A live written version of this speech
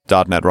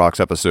.NET Rocks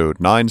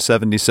episode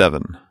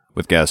 977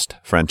 with guest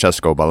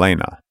Francesco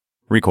Balena,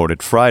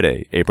 recorded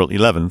Friday, April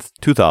 11th,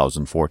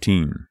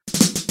 2014.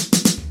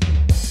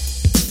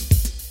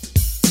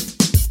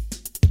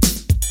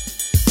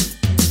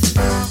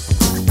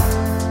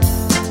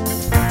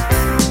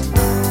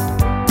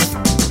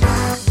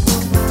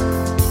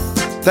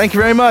 Thank you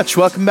very much.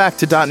 Welcome back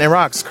to .NET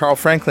Rocks. Carl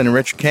Franklin and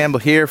Richard Campbell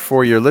here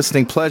for your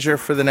listening pleasure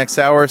for the next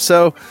hour or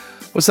so.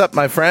 What's up,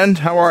 my friend?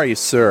 How are you,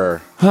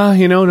 sir?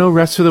 No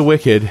rest for the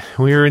wicked.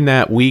 We're in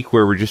that week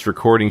where we're just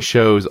recording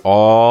shows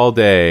all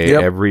day,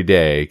 every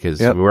day,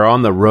 because we're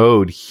on the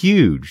road.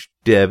 Huge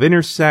Dev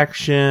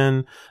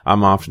Intersection.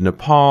 I'm off to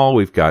Nepal.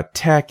 We've got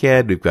Tech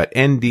Ed. We've got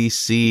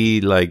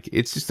NDC.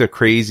 It's just a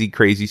crazy,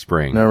 crazy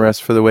spring. No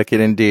rest for the wicked,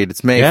 indeed.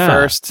 It's May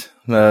 1st.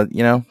 So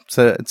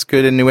it's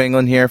good in New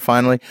England here,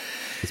 finally.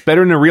 It's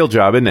better than a real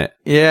job, isn't it?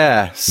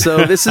 Yeah.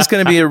 So this is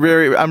going to be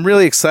I'm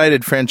really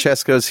excited.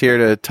 Francesco's here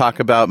to talk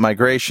about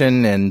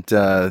migration, and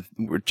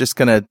we're just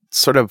going to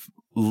sort of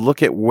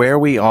look at where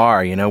we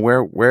are,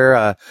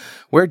 where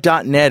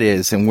 .NET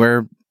is and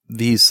where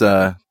these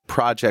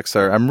projects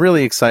are. I'm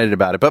really excited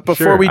about it. But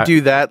before we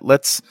do that,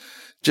 let's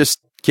just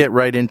get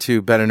right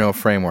into Better Know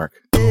Framework.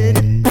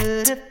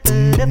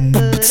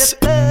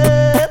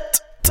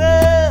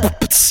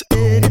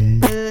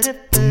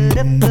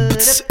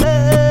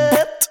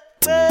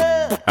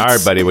 All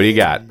right, buddy, what do you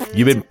got?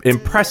 You've been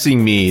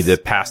impressing me the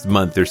past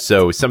month or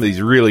so with some of these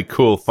really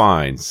cool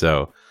finds,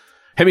 so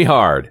hit me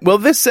hard. Well,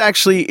 this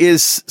actually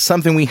is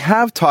something we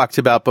have talked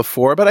about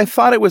before, but I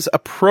thought it was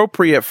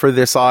appropriate for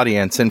this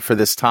audience and for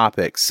this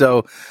topic.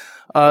 So,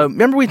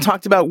 remember we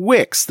talked about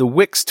Wix, the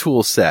Wix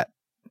tool set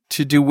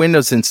to do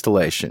Windows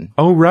installation.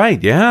 Oh,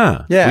 right.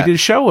 Yeah. We did a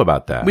show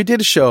about that. We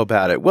did a show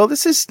about it. Well,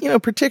 this is,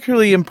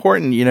 particularly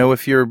important,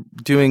 if you're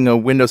doing a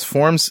Windows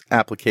Forms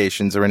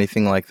applications or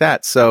anything like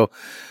that. So,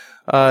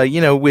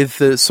 with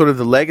the sort of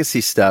the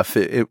legacy stuff,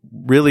 it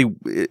really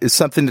is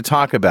something to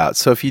talk about.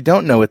 So if you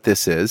don't know what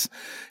this is,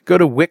 go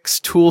to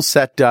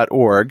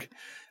wixtoolset.org.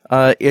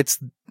 It's,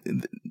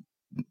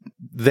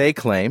 they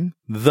claim,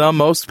 the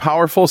most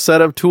powerful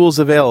set of tools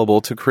available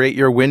to create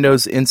your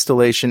Windows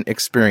installation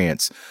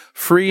experience.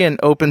 Free and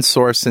open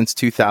source since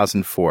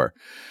 2004.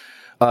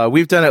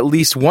 We've done at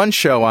least one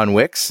show on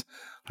Wix.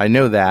 I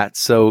know that.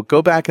 So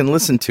go back and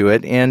listen to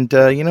it. And,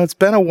 it's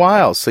been a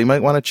while, so you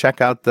might want to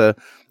check out the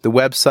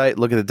website,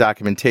 look at the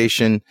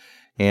documentation,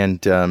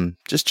 and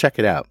just check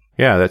it out.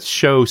 Yeah, that's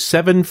show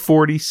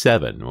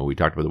 747, where we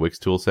talked about the Wix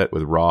toolset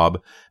with Rob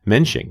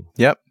Mensching.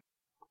 Yep.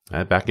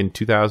 Back in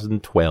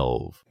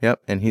 2012. Yep,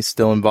 and he's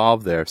still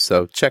involved there,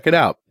 so check it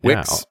out.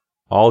 Wix. Yeah,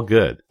 all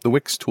good. The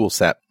Wix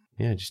toolset.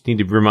 Yeah, just need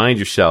to remind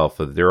yourself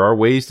that there are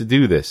ways to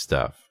do this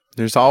stuff.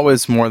 There's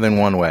always more than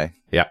one way.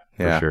 Yeah,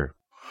 for sure.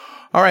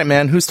 All right,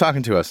 man, who's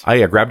talking to us?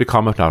 I grabbed a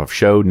comment off of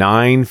show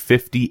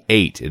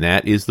 958, and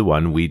that is the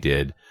one we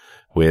did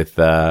with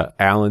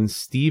Alan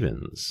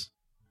Stevens.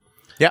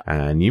 Yeah.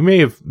 And you may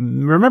have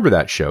remember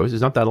that show. It's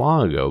not that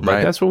long ago,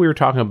 but that's when we were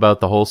talking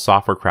about the whole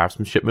software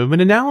craftsmanship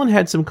movement. And Alan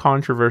had some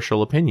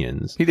controversial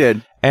opinions. He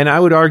did. And I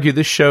would argue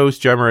this show's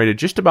generated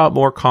just about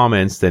more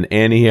comments than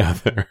any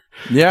other.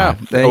 Yeah.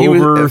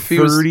 Over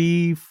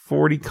 30,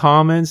 40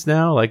 comments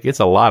now.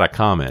 It's a lot of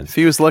comments. If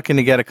he was looking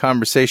to get a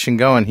conversation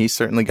going, he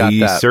certainly got that.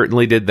 He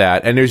certainly did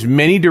that. And there's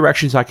many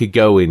directions I could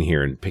go in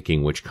here in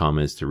picking which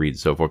comments to read and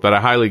so forth. But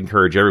I highly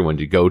encourage everyone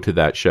to go to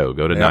that show,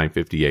 go to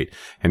 958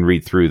 and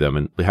read through them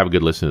and have a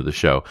good listen to the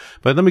show.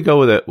 But let me go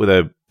with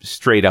a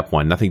straight up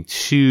one. Nothing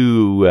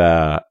too,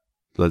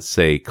 let's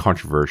say,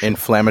 controversial.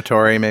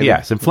 Inflammatory, maybe?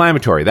 Yes,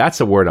 inflammatory. That's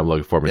the word I'm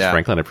looking for, Mr.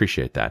 Franklin. I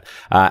appreciate that.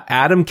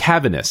 Adam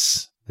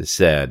Cavanis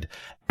said,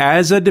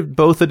 as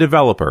both a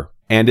developer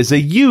and as a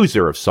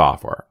user of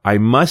software, I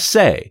must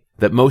say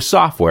that most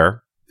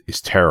software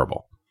is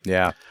terrible.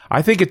 Yeah.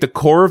 I think at the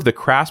core of the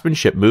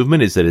craftsmanship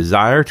movement is the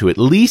desire to at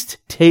least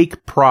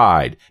take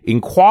pride in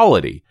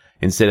quality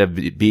instead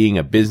of being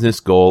a business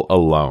goal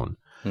alone.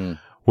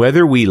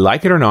 Whether we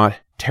like it or not,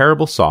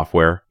 terrible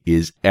software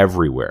is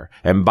everywhere.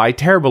 And by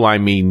terrible, I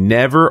mean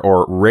never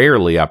or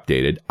rarely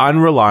updated,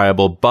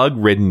 unreliable,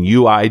 bug-ridden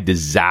UI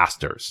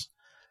disasters.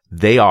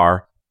 They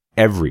are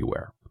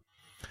everywhere.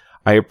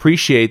 I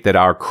appreciate that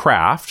our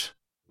craft,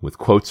 with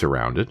quotes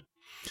around it,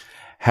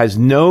 has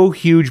no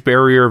huge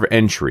barrier of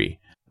entry.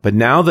 But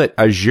now that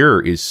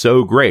Azure is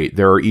so great,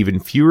 there are even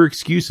fewer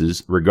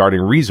excuses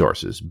regarding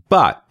resources.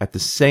 But at the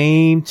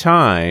same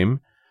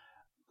time,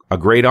 a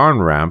great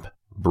on-ramp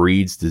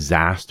breeds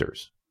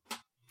disasters.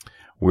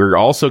 We're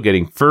also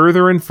getting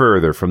further and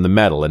further from the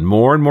metal and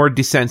more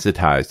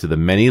desensitized to the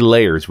many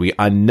layers we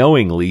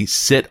unknowingly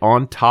sit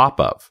on top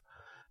of.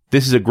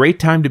 This is a great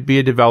time to be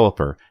a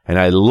developer, and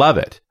I love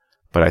it,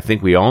 but I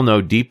think we all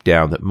know deep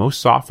down that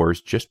most software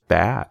is just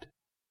bad.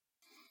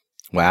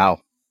 Wow.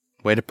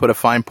 Way to put a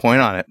fine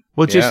point on it.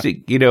 Well, just,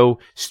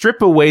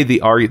 strip away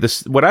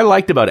what I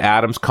liked about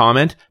Adam's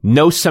comment,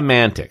 no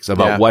semantics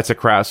about what's a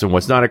craftsman and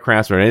what's not a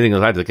craftsman or anything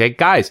like that. Okay,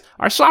 guys,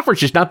 our software's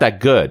just not that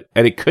good,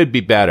 and it could be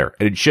better,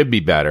 and it should be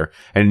better.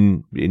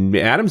 And in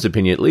Adam's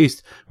opinion, at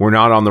least, we're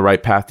not on the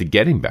right path to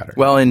getting better.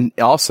 Well, and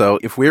also,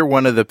 if we're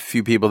one of the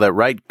few people that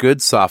write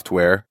good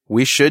software,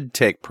 we should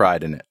take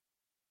pride in it.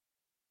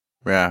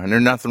 Yeah, and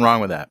there's nothing wrong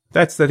with that.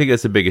 I think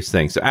that's the biggest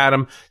thing. So,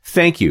 Adam,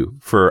 thank you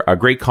for a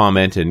great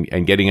comment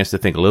and getting us to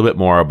think a little bit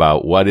more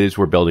about what it is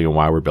we're building and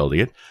why we're building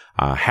it.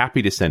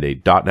 Happy to send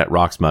a .NET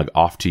Rocks mug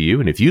off to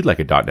you. And if you'd like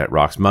a .NET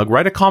Rocks mug,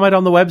 write a comment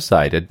on the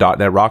website at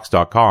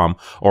 .NETRocks.com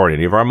or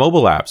any of our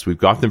mobile apps. We've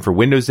got them for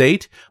Windows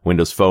 8,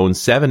 Windows Phone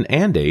 7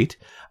 and 8,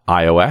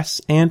 iOS,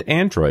 and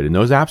Android. And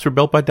those apps were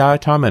built by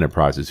Diatom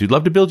Enterprises. Who'd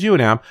love to build you an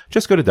app,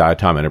 just go to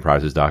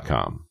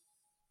diatomenterprises.com.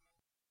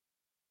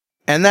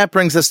 And that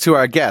brings us to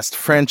our guest.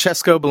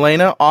 Francesco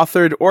Balena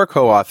authored or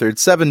co-authored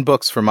 7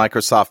 books for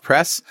Microsoft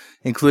Press,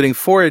 including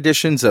 4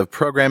 editions of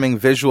Programming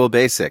Visual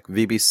Basic,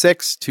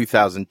 VB6,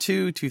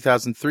 2002,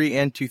 2003,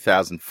 and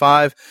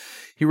 2005.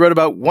 He wrote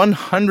about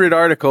 100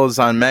 articles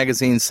on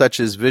magazines such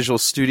as Visual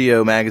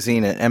Studio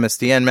Magazine and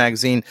MSDN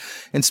Magazine,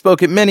 and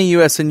spoke at many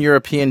U.S. and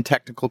European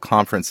technical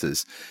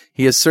conferences.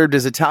 He has served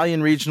as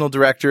Italian regional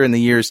director in the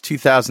years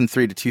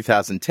 2003 to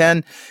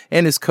 2010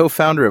 and is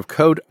co-founder of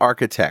Code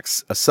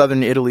Architects, a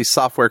southern Italy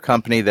software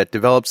company that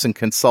develops and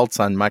consults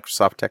on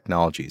Microsoft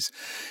technologies.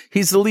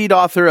 He's the lead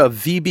author of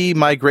VB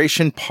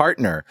Migration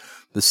Partner,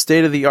 the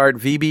state-of-the-art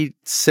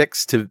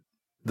VB6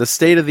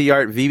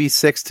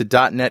 to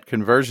 .NET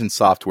conversion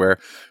software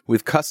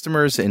with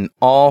customers in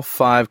all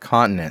 5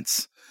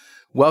 continents.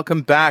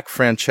 Welcome back,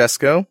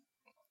 Francesco.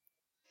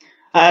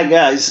 Hi,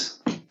 guys.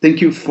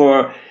 Thank you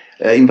for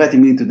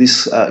inviting me to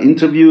this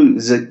interview.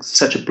 It's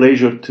such a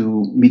pleasure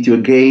to meet you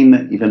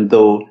again, even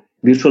though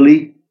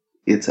virtually.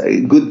 It's a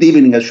good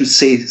evening, I should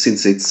say,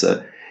 since it's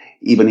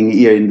evening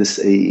here in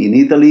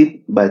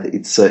Italy. But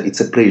it's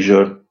a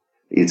pleasure.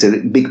 It's a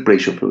big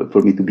pleasure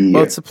for me to be here.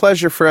 Well, it's a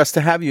pleasure for us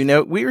to have you.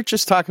 Now, we were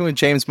just talking with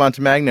James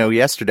Montemagno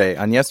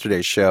on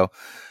yesterday's show.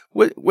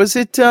 Was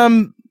it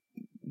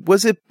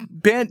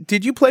band?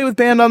 Did you play with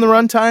Band on the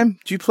Runtime?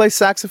 Did you play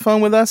saxophone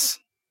with us?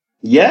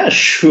 Yeah,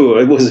 sure.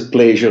 It was a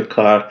pleasure,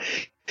 Carl.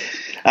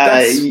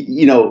 I've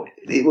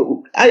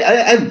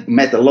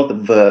met a lot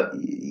of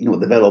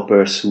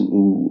developers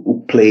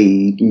who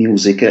play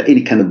music,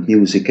 any kind of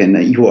music,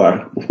 and you are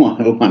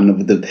one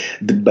of the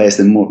best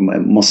and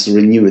most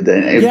renewed.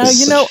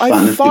 Yeah,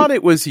 I thought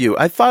it was you.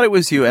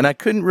 And I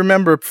couldn't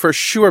remember for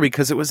sure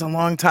because it was a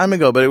long time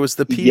ago. But it was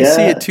the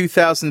PDC at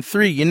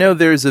 2003.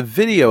 There's a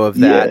video of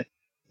that.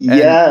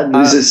 Yeah,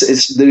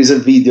 there is a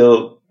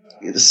video.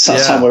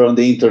 Somewhere on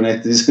the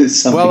internet.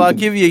 Well, I'll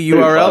give you a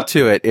URL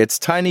to it. It's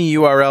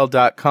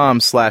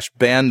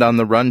tinyurl.com/band on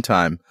the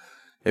runtime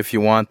if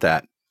you want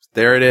that.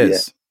 There it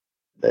is.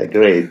 Yeah.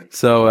 Great.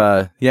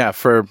 So,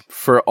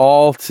 for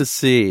all to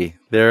see,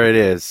 there it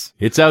is.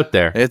 It's out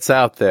there.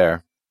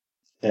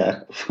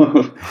 Yeah.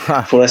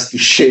 For us to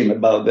shame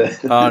about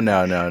that. Oh,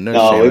 no shame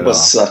it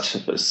was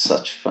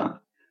such fun.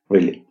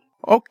 Really.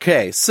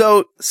 Okay,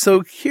 so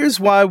here's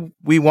why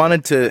we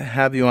wanted to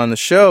have you on the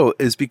show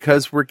is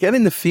because we're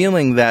getting the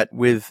feeling that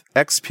with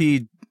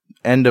XP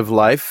end of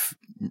life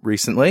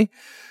recently,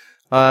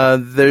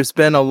 there's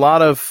been a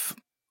lot of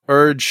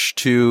urge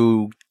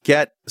to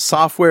get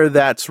software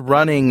that's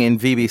running in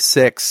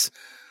VB6,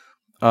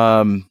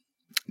 on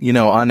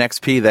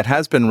XP that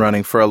has been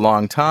running for a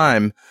long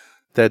time,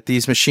 that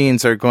these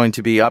machines are going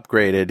to be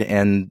upgraded,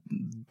 and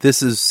this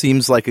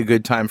seems like a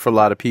good time for a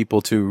lot of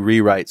people to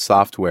rewrite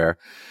software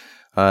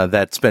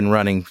that's been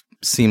running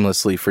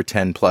seamlessly for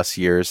 10 plus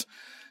years.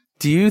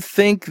 Do you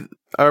think,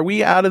 are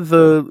we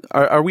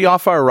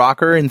off our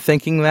rocker in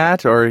thinking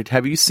that, or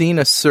have you seen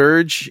a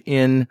surge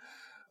in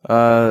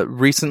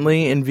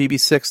recently in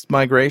VB6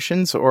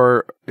 migrations,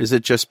 or is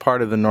it just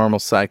part of the normal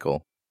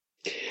cycle?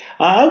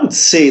 I would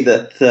say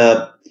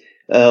that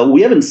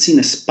we haven't seen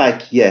a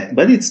spike yet,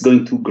 but it's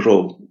going to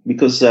grow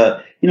because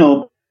the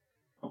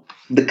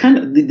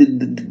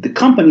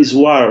companies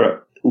who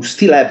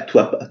still have to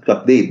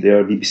update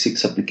their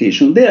VB6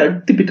 application. They are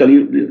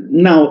typically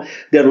now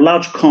they are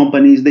large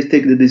companies. They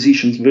take the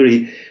decisions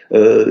very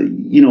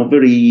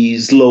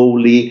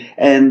slowly,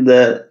 and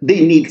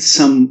they need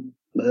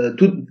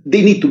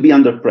they need to be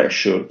under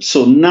pressure.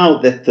 So now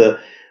that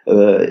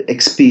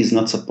XP is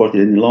not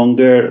supported any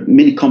longer,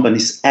 many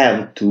companies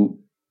have to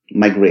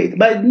migrate.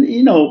 But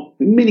in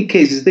many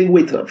cases they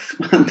wait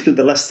until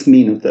the last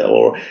minute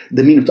or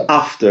the minute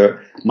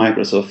after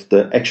Microsoft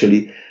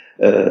actually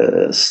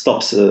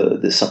stops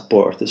the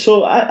support.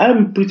 So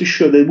I'm pretty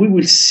sure that we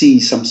will see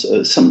some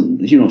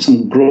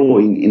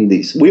growing in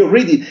this. We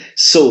already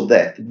saw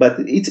that, but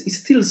it's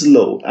still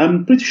slow.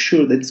 I'm pretty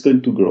sure that it's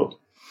going to grow.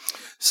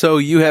 So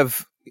you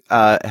have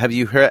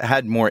you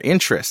had more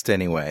interest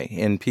anyway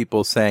in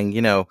people saying,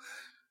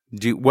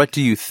 what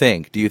do you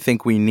think? Do you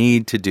think we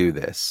need to do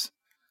this?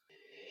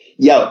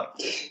 Yeah.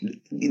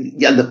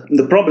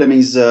 The problem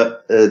is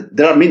there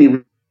are many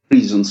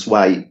reasons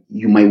why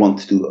you might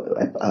want to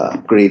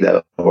upgrade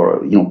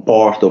or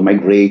port or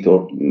migrate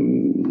or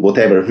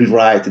whatever,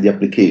 rewrite the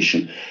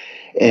application.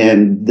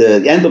 And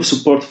the end of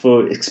support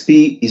for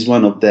XP is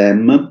one of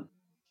them,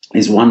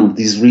 is one of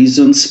these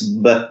reasons.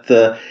 But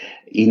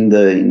in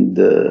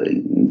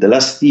the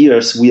last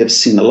years, we have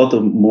seen a lot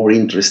of more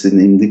interest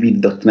in the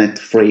VB.NET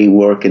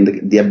framework and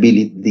the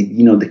ability,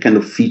 the kind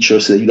of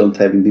features that you don't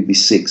have in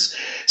VB6.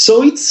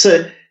 So it's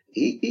a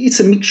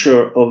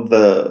mixture of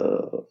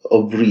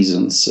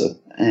reasons,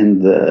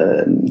 and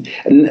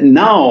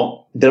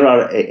now there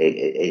are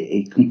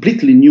a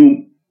completely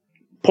new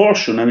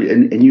portion, a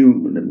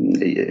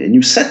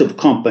new set of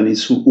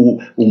companies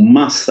who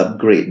must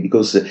upgrade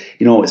because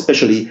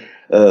especially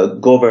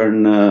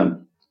government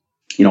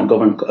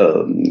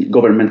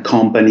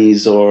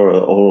companies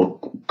or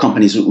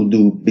companies who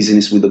do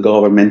business with the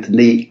government,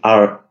 they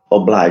are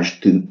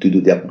obliged to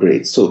do the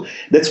upgrade. So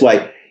that's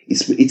why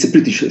it's a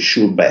pretty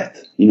sure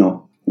bet.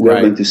 We're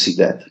going to see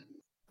that.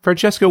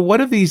 Francesco, what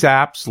do these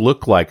apps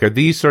look like? Are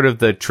these sort of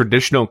the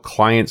traditional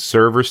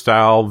client-server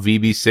style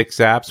VB6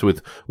 apps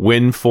with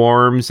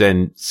WinForms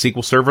and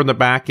SQL Server on the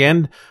back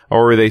end?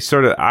 Or are they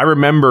I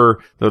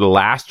remember the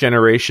last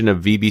generation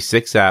of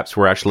VB6 apps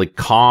were actually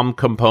COM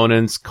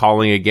components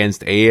calling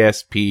against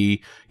ASP.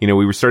 We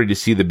were starting to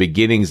see the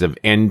beginnings of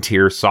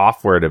end-tier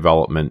software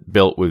development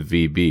built with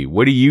VB.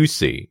 What do you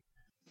see?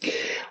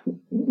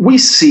 We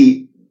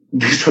see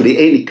virtually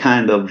any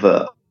kind of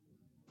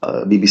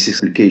VB6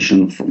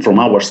 application from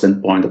our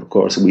standpoint. Of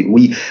course,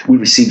 we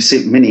receive so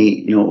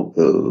many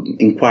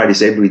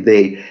inquiries every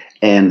day,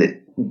 and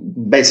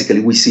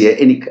basically we see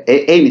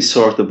any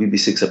sort of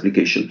VB6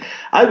 application.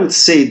 I would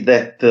say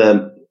that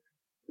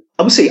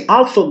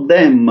half of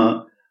them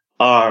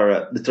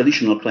are the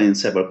traditional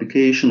client-server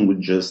application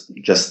with just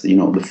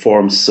the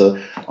forms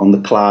on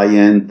the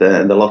client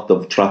and a lot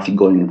of traffic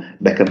going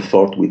back and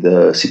forth with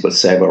SQL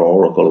Server or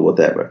Oracle or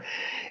whatever,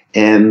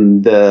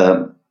 and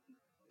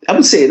I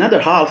would say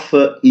another half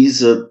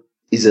is a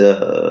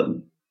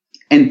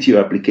end-tier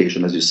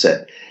application, as you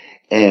said,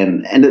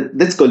 and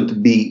that's going to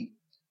be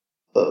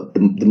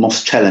the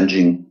most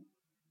challenging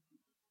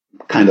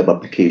kind of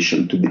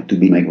application to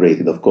be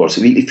migrated. Of course,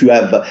 we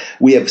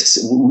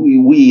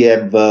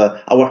have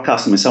our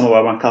customers. Some of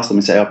our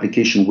customers have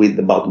application with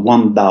about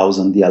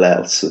 1,000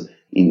 DLLs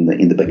in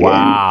the backend.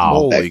 Wow!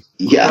 Holy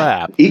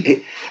crap!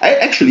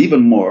 Actually,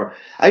 even more.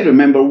 I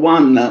remember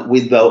one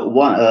with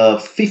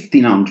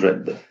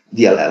 1,500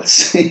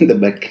 DLLs in the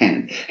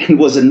backend. It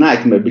was a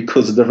nightmare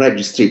because the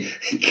registry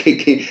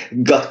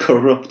got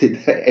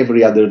corrupted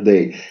every other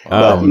day.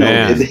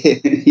 Man!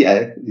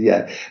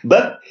 Yeah.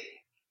 But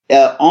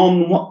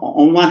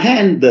on one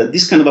hand,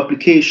 these kind of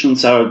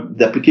applications are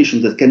the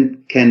applications that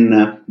can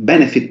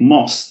benefit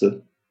most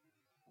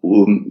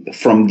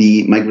from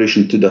the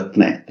migration to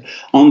 .NET.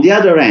 On the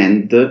other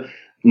hand,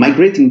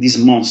 migrating these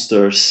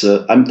monsters,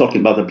 I'm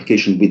talking about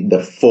applications with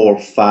the 4,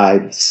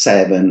 5,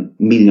 7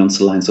 million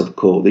lines of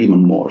code,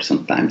 even more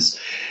sometimes.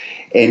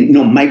 And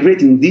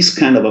migrating these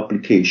kind of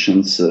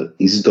applications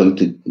is going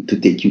to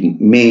take you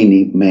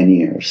many, many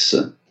years.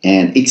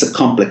 And it's a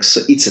complex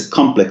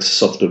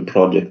software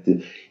project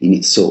in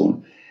its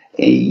own.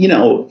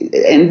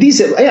 And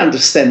this, I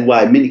understand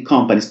why many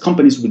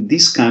companies with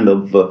this kind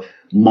of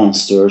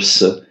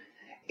monsters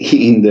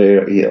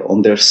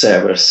on their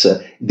servers,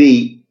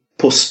 they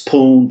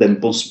postponed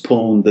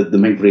the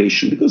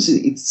migration because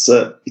it's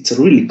a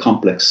really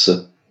complex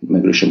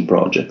migration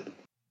project.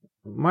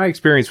 My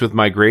experience with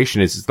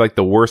migration is it's like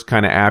the worst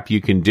kind of app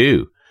you can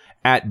do.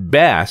 At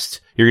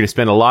best, you're going to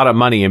spend a lot of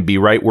money and be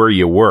right where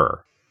you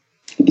were.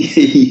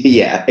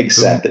 Yeah,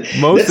 exactly.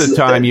 Most of the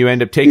time, you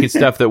end up taking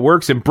stuff that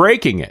works and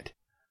breaking it.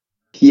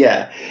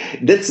 Yeah,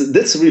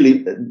 that's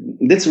really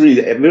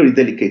a very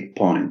delicate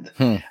point.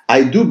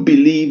 I do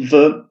believe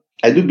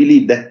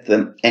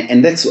that,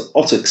 and that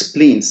also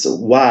explains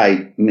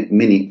why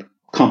many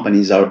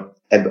companies have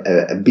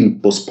been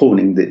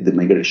postponing the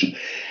migration.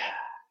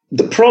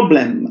 The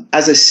problem,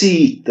 as I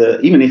see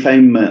it, even if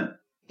I'm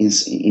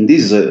in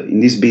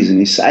this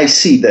business, I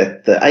see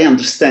that I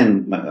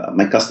understand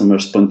my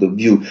customers' point of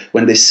view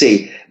when they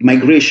say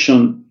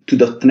migration to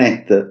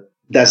 .NET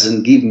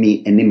doesn't give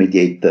me an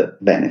immediate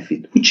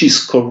benefit, which is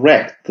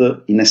correct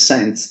in the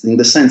sense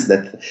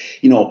that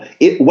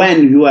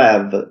when you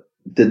have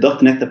the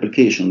 .NET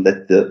application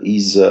that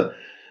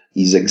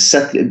is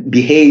exactly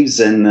behaves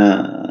and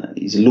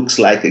looks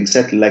like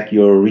exactly like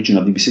your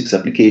original VB6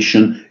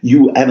 application,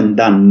 you haven't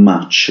done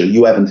much.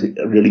 You haven't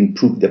really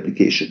improved the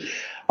application.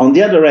 On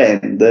the other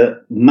hand,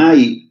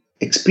 my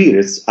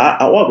experience,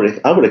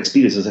 our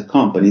experience as a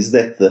company is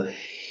that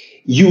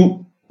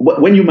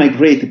when you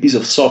migrate a piece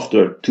of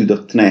software to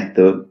 .NET,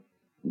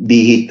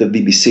 be it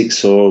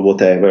VB6 or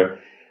whatever,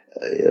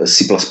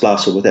 C++ or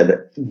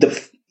whatever,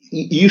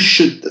 you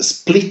should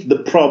split the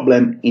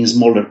problem in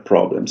smaller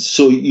problems.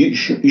 So you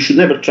should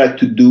never try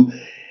to do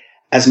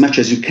as much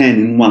as you can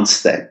in one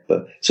step.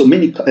 So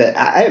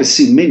I have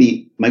seen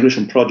many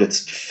migration projects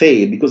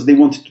fail because they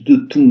wanted to do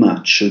too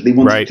much. They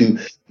wanted Right. to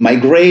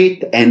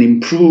migrate and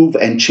improve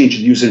and change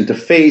the user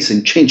interface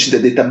and change the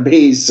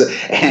database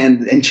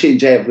and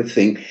change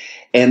everything.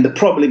 And the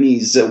problem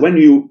is when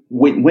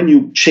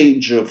you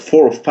change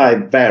 4 or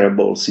 5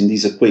 variables in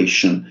this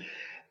equation,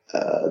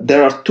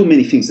 there are too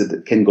many things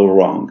that can go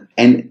wrong.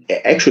 And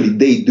actually,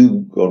 they do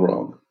go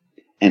wrong.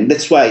 And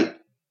that's why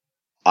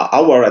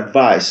our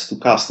advice to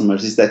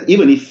customers is that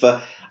even if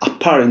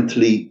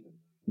apparently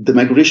the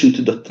migration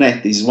to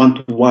 .NET is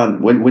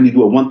one-to-one, when you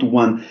do a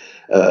one-to-one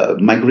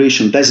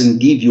migration doesn't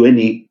give you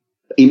any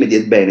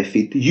immediate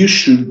benefit, you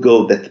should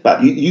go that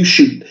path. You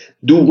should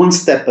do one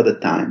step at a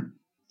time.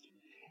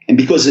 And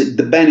because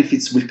the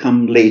benefits will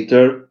come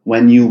later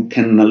when you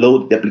can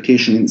load the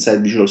application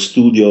inside Visual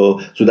Studio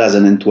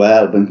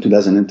 2012 and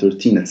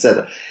 2013,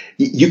 etc.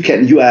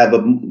 You have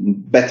a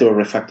better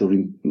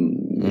refactoring,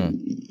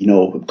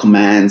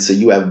 commands.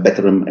 You have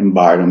better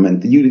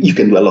environment. You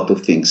can do a lot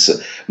of things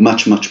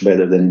much, much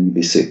better than in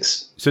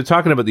VB6. So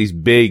talking about these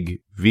big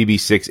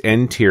VB6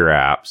 N-tier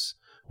apps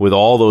with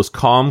all those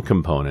COM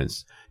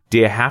components, do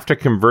you have to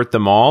convert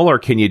them all, or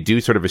can you do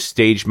sort of a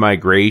staged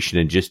migration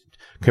and just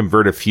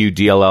convert a few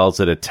DLLs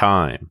at a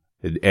time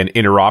and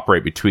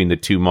interoperate between the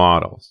two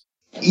models?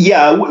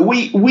 Yeah,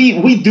 we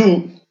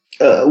do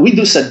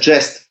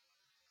suggest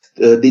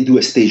they do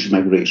a staged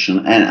migration,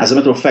 and as a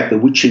matter of fact,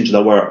 we changed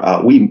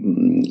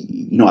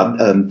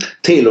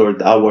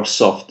tailored our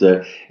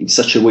software in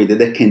such a way that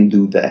they can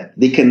do that.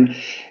 They can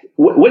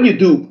when you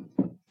do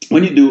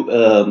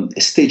a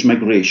stage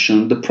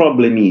migration. The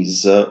problem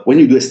is when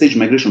you do a stage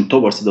migration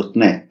towards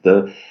 .NET,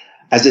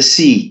 as I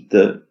see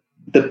it.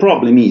 The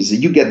problem is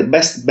you get the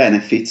best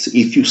benefits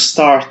if you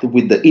start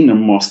with the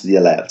innermost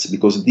DLLs,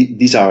 because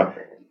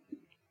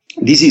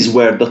this is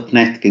where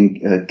 .NET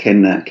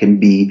can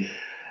be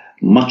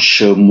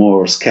much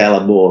more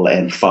scalable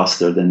and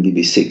faster than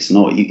VB6.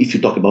 No, if you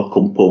talk about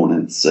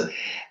components,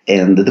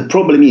 and the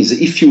problem is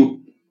if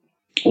you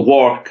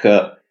work,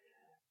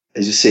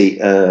 as you say,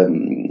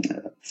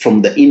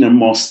 from the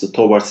innermost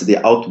towards the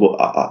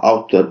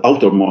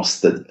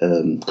outermost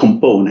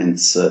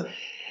components.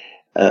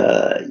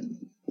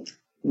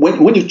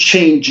 When you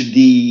change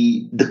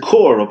the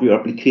core of your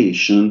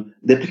application,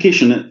 the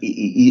application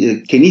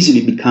can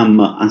easily become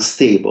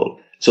unstable.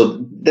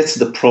 So that's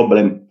the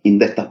problem in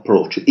that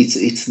approach.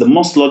 It's the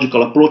most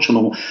logical approach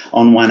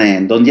on one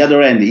end. On the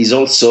other end is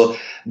also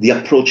the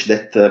approach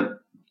that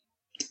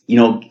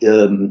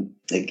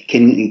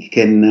can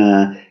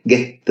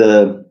get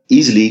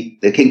easily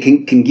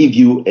can give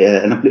you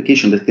an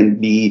application that can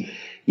be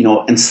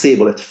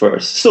unstable at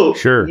first. So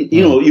sure.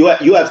 You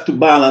have to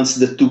balance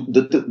the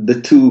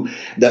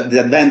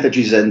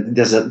advantages and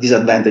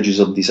disadvantages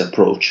of this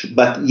approach.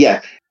 But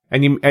yeah.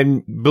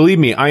 And believe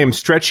me, I am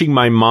stretching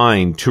my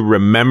mind to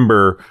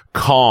remember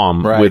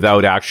COM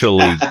without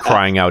actually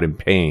crying out in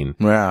pain.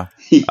 Yeah.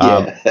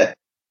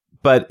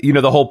 But,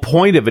 the whole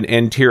point of an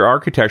N-tier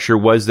architecture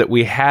was that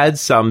we had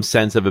some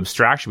sense of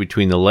abstraction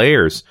between the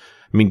layers.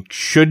 I mean,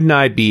 shouldn't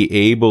I be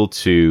able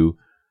to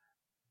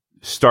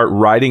start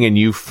writing a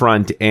new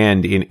front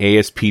end in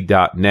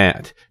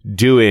ASP.NET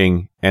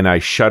doing, and I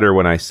shudder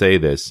when I say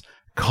this,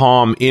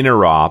 COM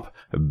interop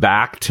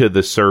back to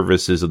the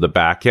services of the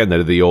back end that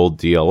are the old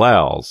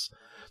DLLs,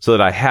 so that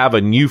I have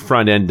a new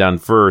front end done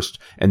first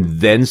and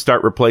then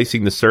start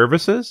replacing the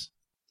services?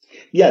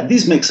 Yeah,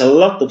 this makes a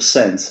lot of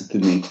sense to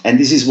me. And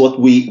this is what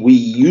we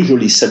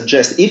usually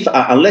suggest.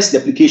 Unless the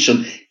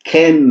application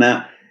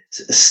can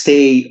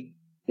stay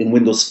in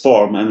Windows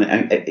form,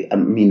 I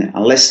mean,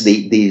 unless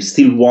they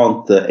still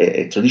want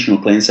a traditional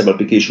client-server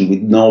application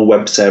with no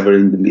web server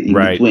in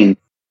between.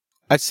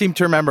 I seem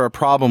to remember a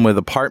problem with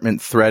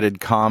apartment-threaded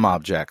COM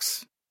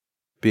objects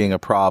being a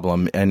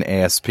problem in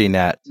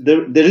ASP.NET.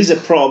 There is a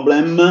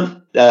problem.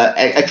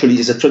 Actually,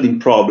 it's a threading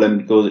problem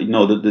because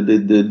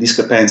the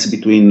discrepancy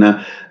between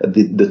the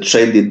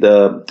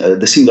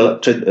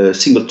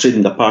single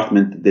threading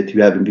apartment that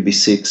you have in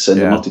VB6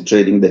 and the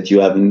multi-threading that you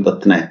have in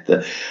 .NET.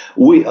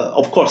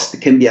 Of course,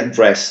 it can be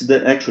addressed.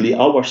 Actually,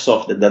 our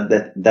software does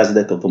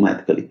that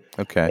automatically.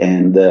 Okay.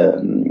 And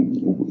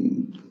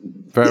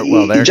very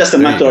well. It's just a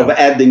matter of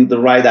adding the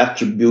right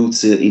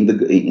attributes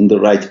in the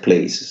right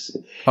places.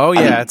 Oh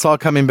yeah, it's all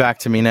coming back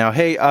to me now.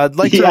 Hey, I'd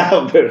like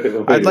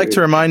to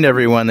remind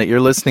everyone that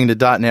you're listening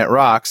to .NET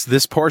Rocks,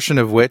 this portion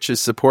of which is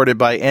supported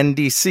by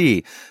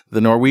NDC,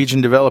 the Norwegian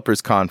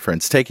Developers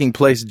Conference, taking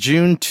place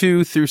June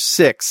 2 through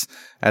 6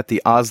 at the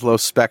Oslo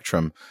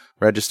Spectrum.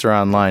 Register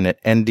online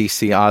at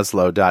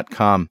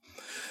ndcoslo.com.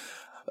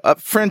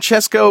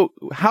 Francesco,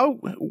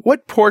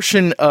 what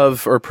portion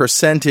of or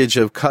percentage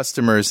of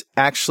customers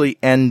actually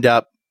end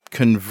up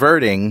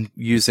converting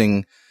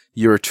using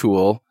your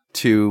tool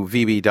to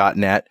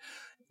VB.NET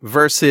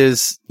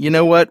versus,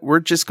 we're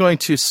just going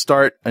to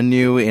start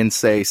anew in,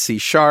 say, C#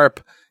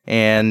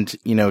 and,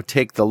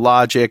 take the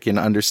logic and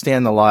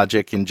understand the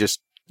logic and just,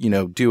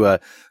 do a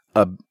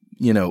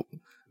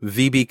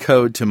VB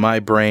code to my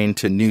brain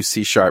to new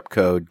C#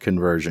 code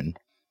conversion?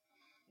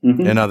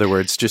 In other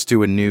words, just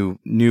do a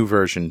new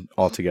version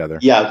altogether.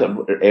 Yeah,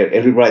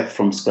 a rewrite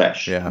from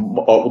scratch,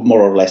 or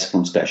more or less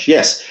from scratch.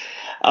 Yes,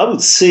 I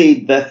would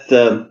say that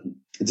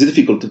it's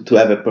difficult to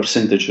have a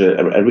percentage,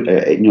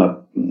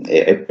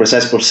 a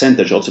precise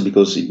percentage, also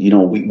because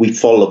we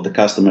follow the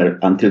customer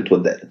until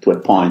to a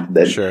point.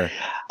 Then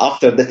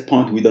after that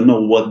point, we don't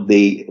know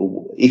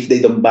if they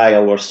don't buy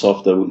our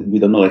software, we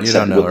don't know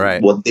exactly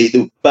what they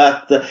do.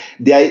 But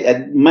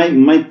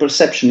my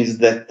perception is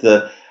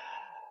that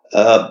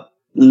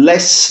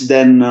less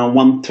than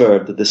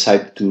 1/3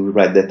 decide to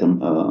rewrite data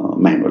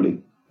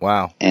manually.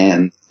 Wow.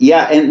 And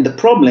the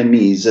problem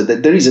is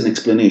that there is an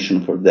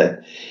explanation for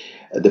that.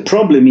 The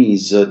problem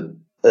is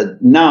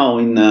now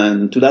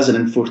in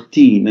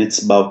 2014,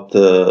 it's about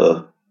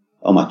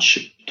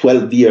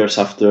 12 years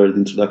after the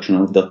introduction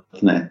of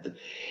 .NET.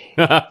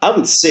 I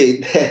would say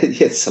that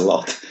it's a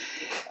lot.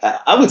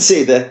 I would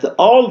say that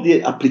all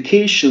the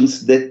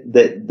applications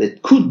that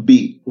could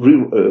be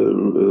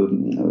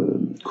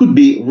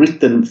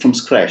written from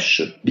scratch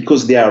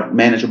because they are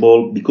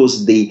manageable,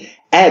 because they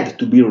had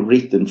to be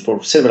written for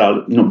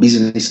several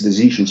business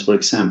decisions, for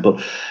example,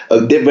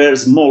 they were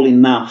small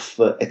enough,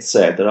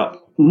 etc.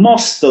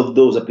 Most of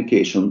those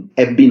applications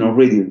have been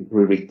already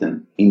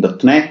rewritten in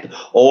 .NET,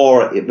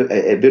 or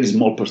a very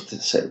small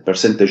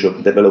percentage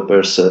of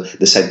developers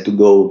decide to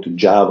go to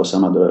Java or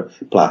some other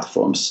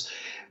platforms.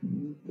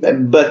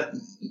 But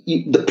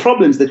the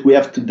problems that we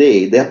have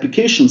today, the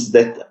applications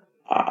that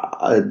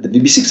the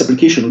VB6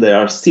 applications that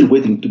are still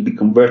waiting to be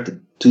converted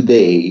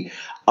today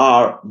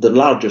are the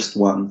largest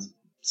ones,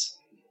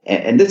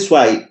 and that's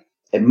why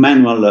a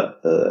manual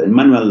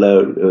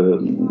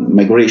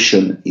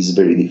migration is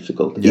very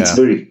difficult. Yeah. It's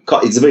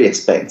very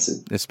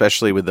expensive,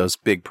 especially with those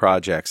big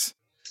projects.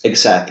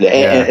 Exactly,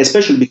 and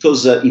especially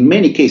because in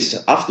many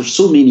cases, after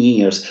so many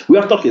years, we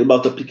are talking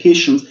about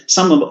applications.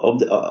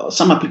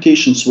 Some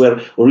applications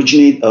were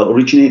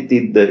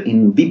originated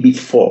in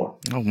VB4.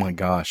 Oh my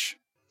gosh!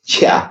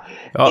 Yeah,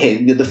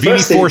 the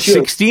first VB4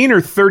 16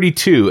 or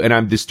 32, and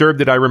I'm disturbed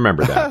that I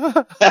remember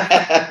that.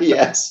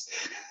 Yes.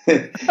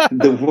 The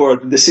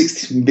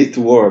 16-bit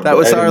word. That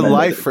was our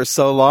life for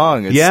so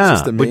long. It's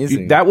just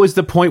amazing. That was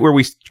the point where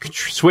we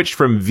switched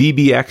from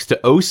VBX to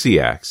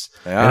OCX.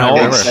 Yeah,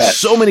 and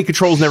so many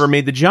controls never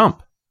made the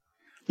jump.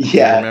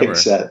 Yeah,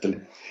 exactly.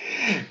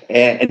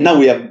 And now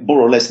we have more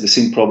or less the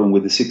same problem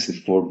with the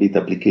 64-bit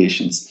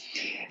applications.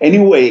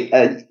 Anyway,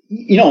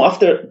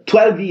 after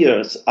 12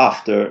 years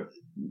after,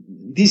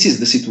 this is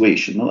the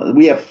situation.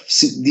 We have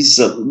this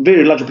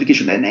very large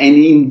application. And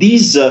in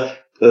this...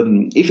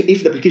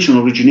 if the application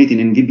originated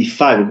in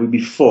VB5 or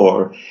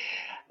VB4,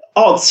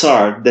 odds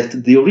are that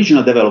the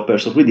original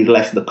developers already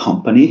left the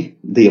company,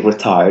 they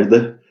retired,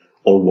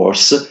 or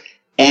worse,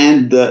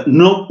 and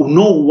no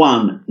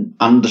one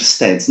in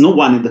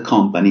the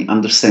company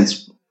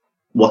understands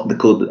what the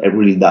code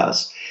really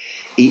does.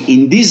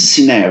 In these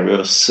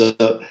scenarios,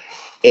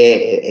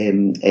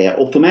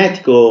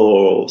 automatic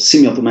or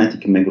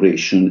semi-automatic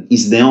migration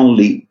is the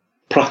only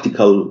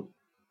practical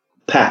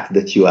path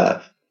that you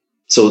have.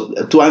 So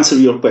to answer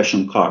your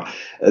question, Carl,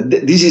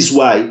 this is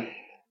why,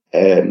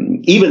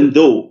 even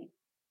though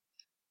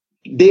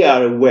they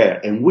are aware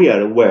and we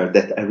are aware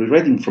that a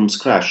rewriting from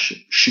scratch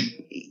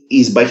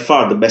is by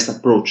far the best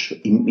approach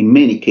in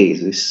many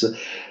cases,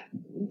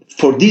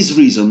 for this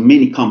reason,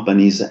 many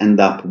companies end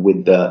up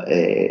with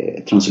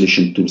a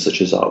translation tool such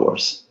as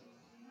ours.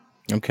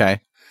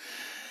 Okay.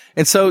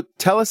 And so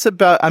tell us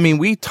about,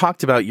 we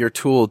talked about your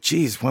tool.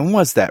 Geez, when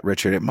was that,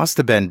 Richard? It must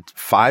have been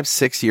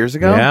 5-6 years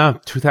ago? Yeah,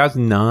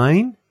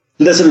 2009?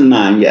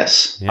 2009,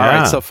 yes. Yeah. All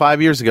right, so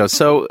 5 years ago.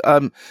 So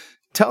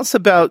tell us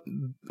about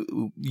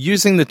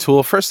using the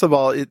tool. First of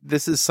all,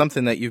 this is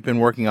something that you've been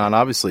working on,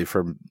 obviously,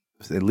 for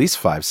at least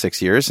 5-6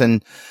 years.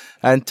 And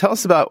tell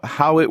us about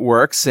how it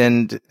works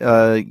and,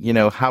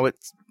 how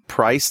it's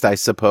priced. I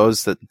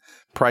suppose that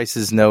price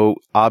is no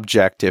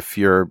object if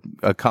you're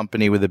a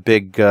company with a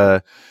big...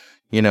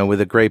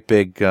 with a great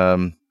big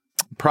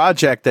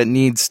project that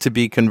needs to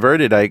be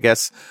converted. I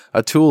guess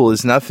a tool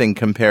is nothing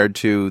compared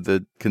to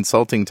the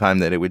consulting time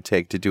that it would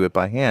take to do it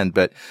by hand.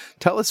 But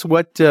tell us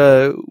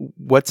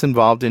what's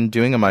involved in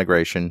doing a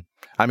migration.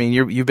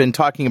 You've been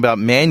talking about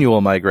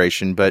manual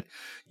migration, but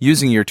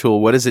using your tool,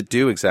 what does it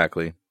do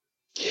exactly?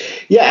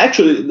 Yeah,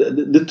 actually,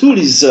 the tool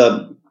is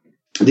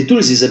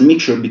a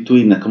mixture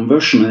between a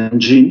conversion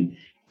engine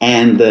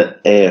and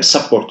a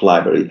support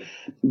library.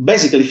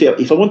 Basically,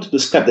 if I want to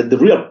describe that, the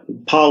real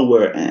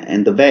power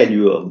and the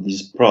value of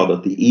this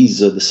product is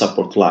the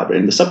support library.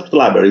 And the support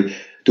library,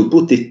 to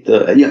put it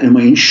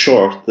in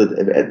short,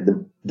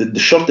 the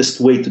shortest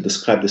way to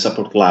describe the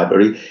support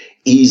library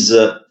is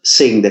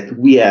saying that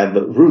we have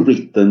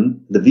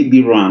rewritten the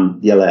VB run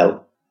DLL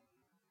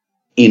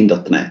in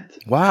 .NET.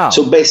 Wow.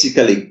 So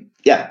basically,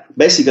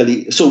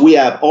 so we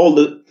have all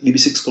the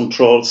VB6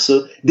 controls.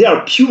 They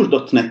are pure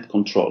 .NET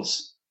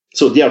controls.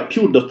 So they are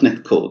pure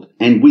 .NET code,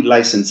 and we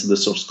license the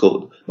source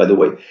code, by the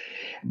way.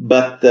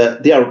 But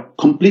they are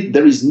complete.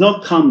 There is no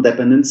COM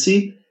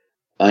dependency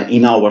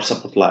in our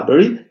support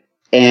library,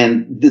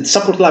 And the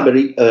support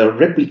library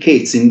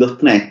replicates in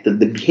 .NET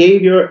the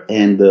behavior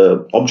and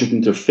the object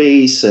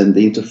interface and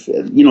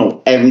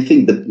the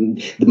everything,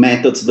 the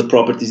methods, the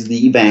properties,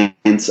 the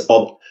events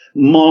of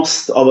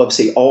most of, I would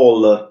say,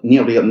 all,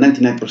 nearly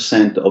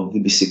 99% of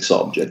VB6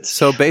 objects.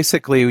 So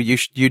basically,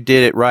 you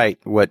did it right,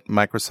 what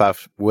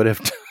Microsoft would have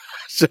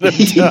should have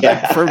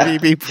done for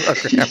VB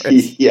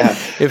programmers.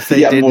 If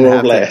they didn't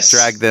have to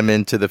drag them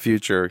into the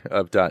future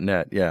of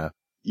 .NET.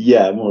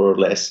 Yeah, more or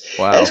less.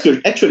 Wow.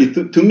 Actually,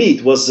 to me,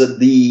 it was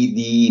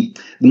the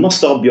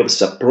most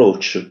obvious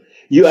approach.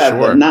 You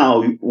have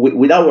now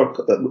with our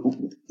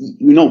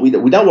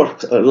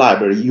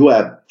library, you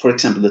have, for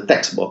example, the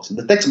text box.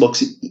 The text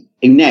box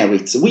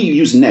inherits. We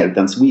use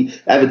inheritance. We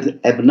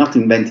have not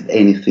invented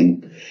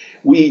anything.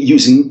 We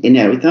use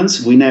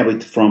inheritance. We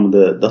inherit from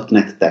the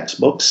 .NET text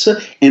box,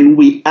 and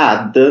we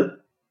add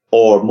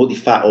or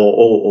modify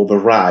or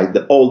override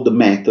all the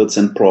methods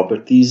and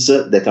properties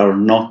that are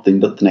not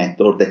in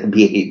 .NET or that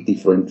behave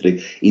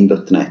differently in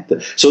 .NET.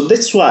 So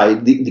that's why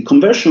the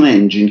conversion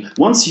engine,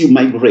 once you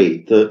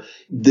migrate,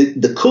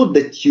 the code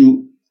that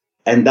you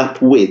end up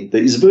with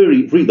is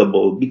very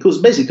readable because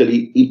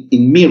basically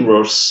it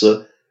mirrors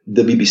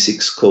the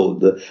VB6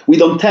 code. We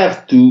don't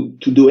have to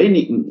do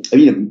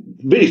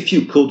very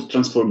few code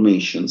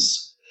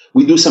transformations.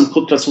 We do some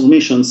code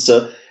transformations,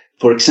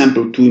 for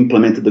example, to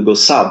implement the Go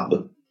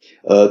sub.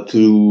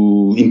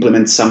 To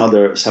implement some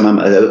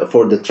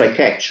for the try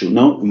catch, you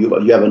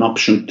have an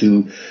option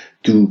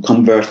to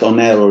convert on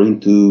error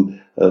into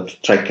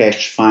try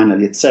catch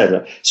finally,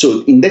 etc.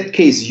 So in that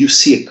case, you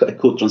see a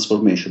code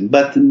transformation,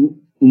 but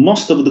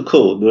most of the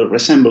code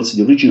resembles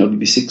the original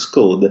VB6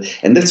 code,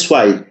 and that's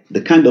why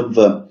the kind of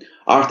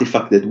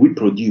artifact that we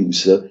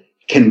produce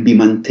can be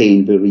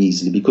maintained very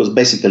easily because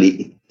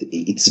basically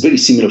it's very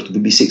similar to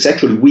VB6.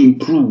 Actually, we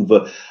improve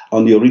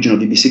on the original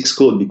VB6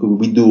 code because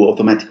we do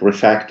automatic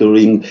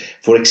refactoring.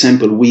 For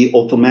example, we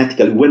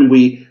automatically, when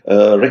we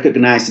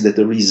recognize that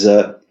there is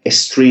a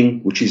string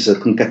which is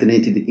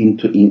concatenated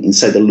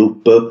inside a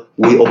loop,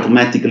 we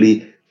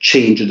automatically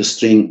change the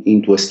string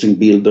into a string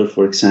builder,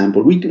 for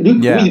example. We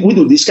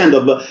do this kind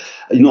of,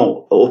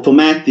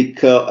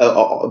 automatic,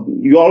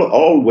 you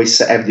always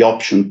have the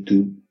option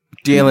to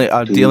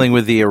dealing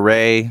with the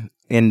array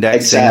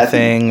indexing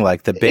thing,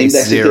 like the base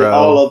indexing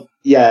 0.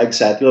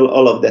 Exactly.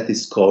 All of that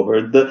is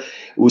covered.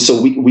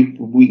 So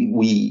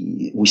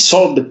we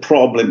solve the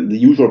problem, the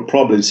usual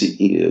problems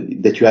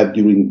that you have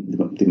during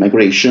the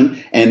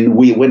migration, and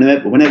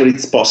whenever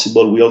it's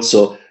possible, we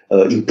also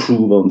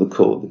improve on the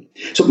code.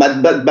 So,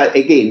 but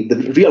again, the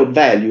real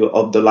value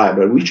of the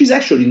library, which is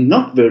actually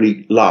not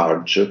very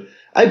large,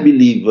 I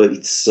believe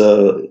it's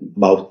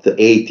about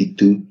 80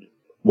 to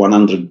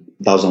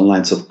 100,000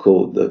 lines of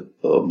code,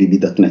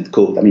 VB.NET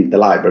code. I mean, the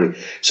library.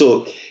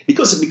 So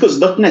because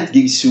 .NET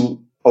gives you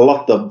a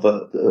lot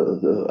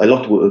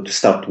to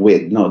start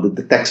with. No,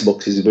 the text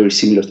box is very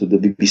similar to the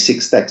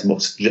VB6 text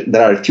box.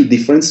 There are a few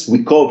differences.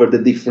 We cover the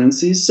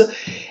differences,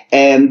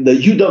 and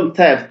you don't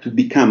have to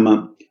become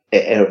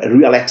a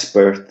real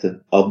expert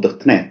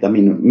of .NET. I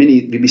mean,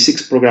 many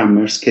VB6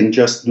 programmers can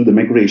just do the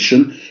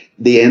migration.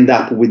 They end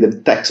up with a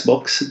text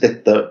box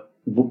that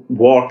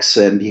works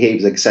and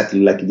behaves exactly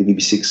like the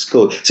VB6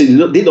 code. So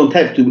they don't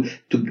have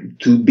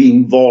to be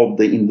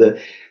involved in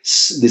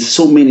there's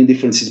so many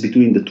differences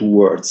between the two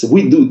words.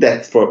 We do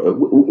that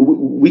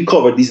we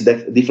cover these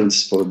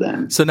differences for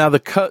them. So now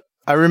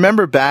I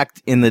remember back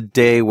in the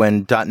day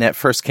when .NET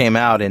first came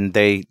out and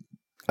they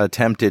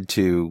attempted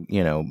to,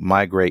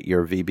 migrate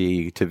your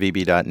VB to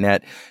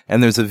VB.NET,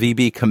 and there's a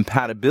VB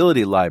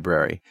compatibility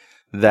library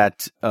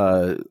that,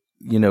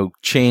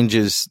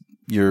 changes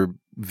your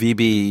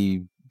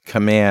VB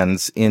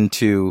commands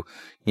into,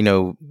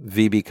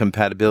 VB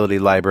compatibility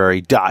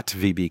library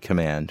 .VB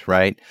command,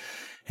 right?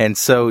 And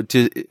so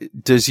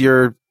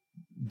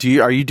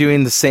are you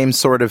doing the same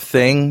sort of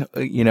thing,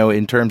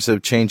 in terms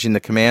of changing the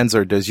commands,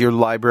 or does your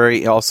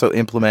library also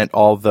implement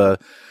all the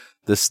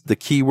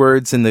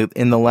keywords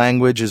in the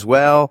language as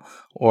well?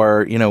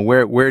 Or,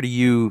 where do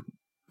you,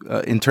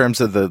 in terms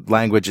of the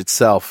language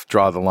itself,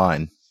 draw the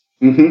line?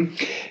 Mm-hmm.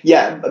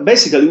 Yeah,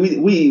 basically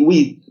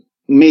we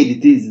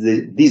made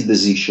this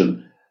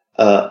decision.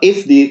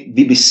 If the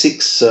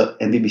VB6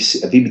 and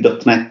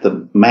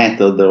VB.NET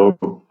method or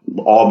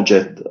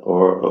object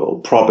or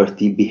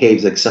property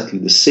behaves exactly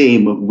the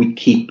same, we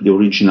keep the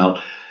original,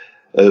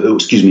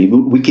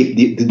 we keep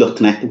the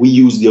 .NET, we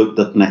use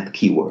the .NET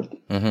keyword.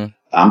 Mm-hmm.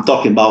 I'm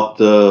talking about,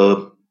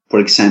 for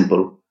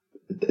example,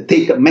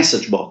 take a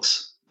message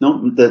box,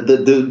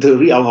 the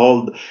real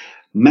old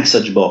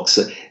message box.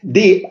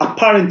 They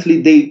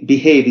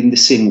behave in the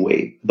same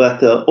way,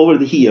 but over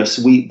the years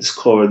we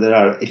discovered there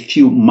are a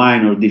few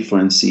minor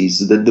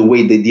differences, the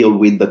way they deal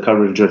with the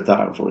coverage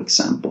return, for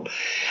example.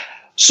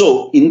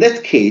 So in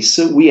that case,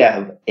 we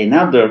have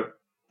another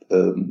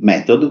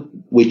method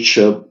which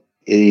usually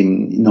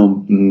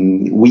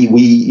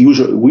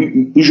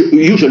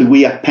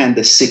append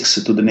a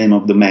 6 to the name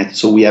of the method.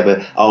 So we have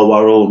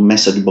our own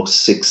message box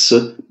 6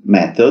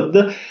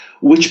 method,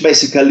 which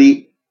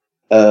basically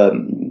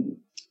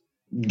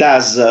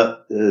does,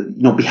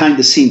 behind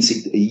the scenes,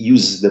 it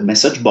uses the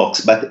message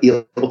box, but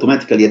it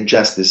automatically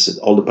adjusts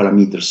all the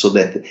parameters so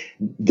that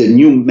the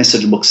new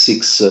message box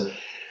 6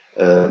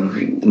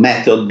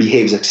 method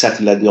behaves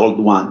exactly like the old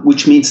one,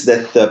 which means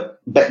that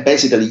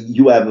basically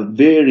you have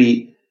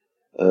many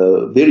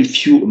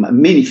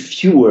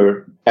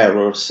fewer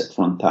errors at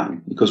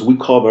runtime because we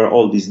cover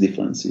all these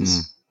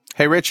differences.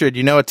 Hey, Richard,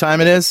 you know what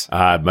time it is?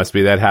 It must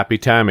be that happy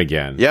time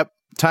again. Yep.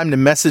 Time to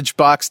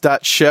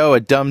messagebox.show, a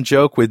dumb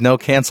joke with no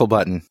cancel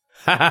button.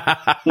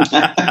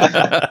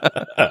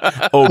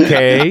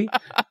 Okay.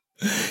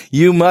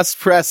 You must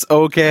press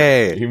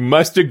OK. You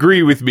must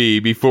agree with me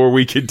before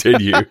we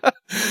continue.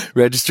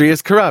 Registry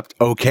is corrupt.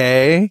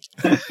 Okay.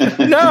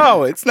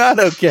 No, it's not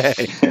okay.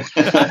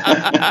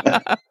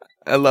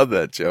 I love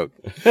that joke.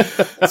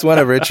 It's one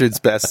of Richard's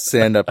best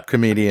stand-up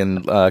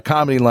comedian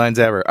comedy lines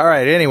ever. All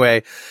right,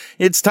 anyway,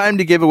 it's time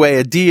to give away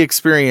a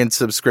D-Experience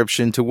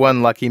subscription to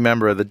one lucky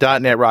member of the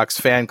 .NET Rocks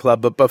fan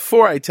club. But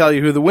before I tell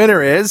you who the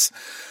winner is,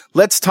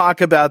 let's talk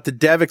about the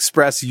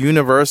DevExpress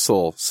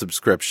Universal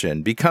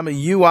subscription. Become a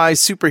UI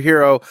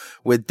superhero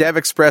with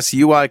DevExpress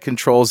UI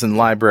controls and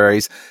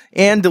libraries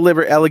and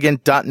deliver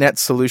elegant .NET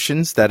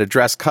solutions that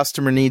address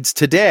customer needs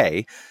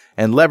today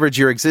and leverage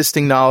your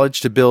existing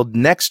knowledge to build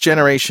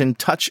next-generation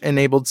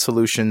touch-enabled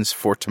solutions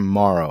for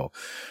tomorrow.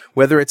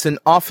 Whether it's an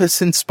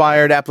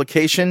Office-inspired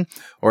application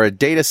or a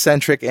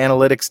data-centric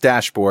analytics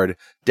dashboard,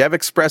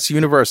 DevExpress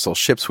Universal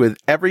ships with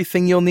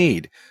everything you'll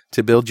need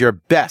to build your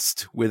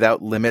best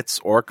without limits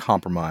or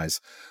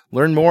compromise.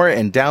 Learn more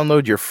and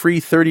download your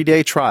free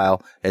 30-day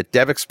trial at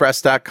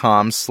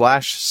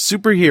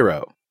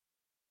devexpress.com/superhero.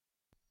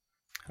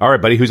 All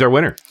right, buddy, who's our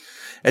winner?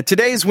 And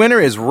today's winner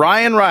is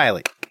Ryan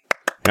Riley.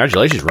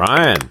 Congratulations,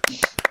 Ryan.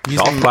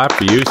 Golf clap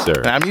for you,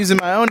 sir. I'm using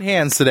my own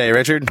hands today,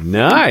 Richard.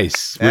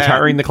 Nice.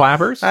 Retiring the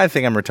clappers? I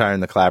think I'm retiring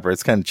the clapper.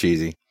 It's kind of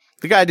cheesy.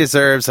 The guy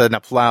deserves an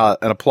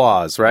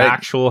applause, right?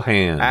 Actual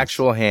hands.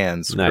 Actual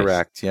hands, nice.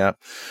 Correct, yeah.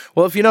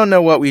 Well, if you don't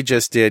know what we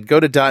just did, go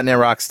to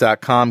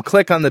 .NETRocks.com,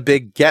 click on the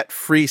big Get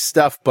Free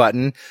Stuff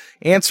button,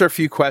 answer a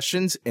few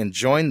questions, and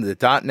join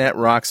the .NET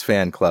Rocks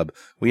fan club.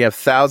 We have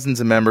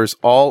thousands of members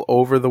all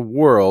over the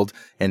world,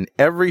 and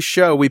every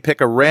show we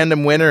pick a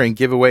random winner and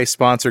give away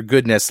sponsor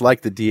goodness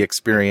like the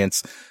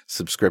D-Experience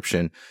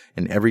subscription.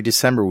 And every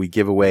December we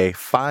give away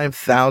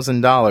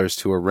 $5,000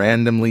 to a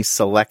randomly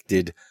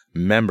selected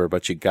member,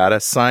 but you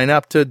gotta sign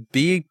up to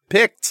be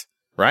picked,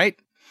 right?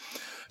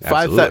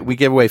 We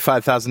give away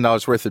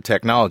 $5,000 worth of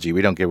technology.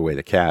 We don't give away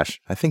the cash.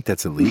 I think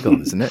that's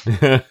illegal, isn't it?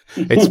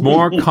 It's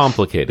more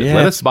complicated. Yeah.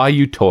 Let us buy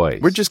you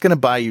toys. We're just going to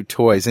buy you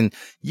toys, and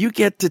you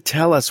get to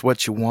tell us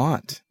what you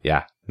want.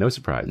 Yeah, no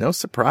surprise. No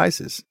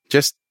surprises.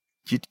 Just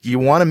you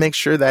want to make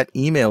sure that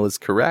email is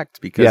correct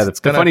because the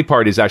funny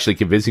part is actually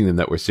convincing them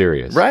that we're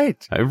serious.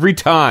 Right. Every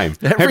time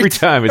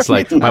it's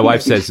like my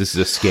wife says this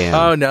is a scam.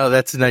 Oh no,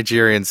 that's a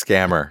Nigerian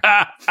scammer.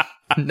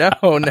 No,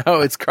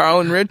 it's Carl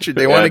and Richard.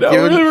 They want to give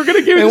we're going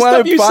to give you the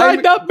stuff you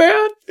signed up,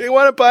 man. They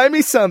want to buy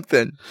me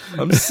something.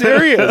 I'm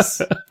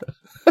serious.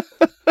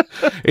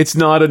 It's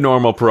not a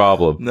normal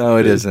problem. No,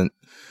 it isn't.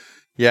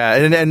 Yeah,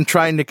 and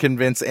trying to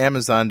convince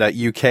Amazon.uk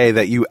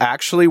that you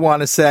actually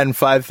want to send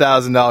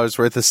 $5,000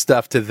 worth of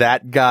stuff to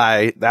that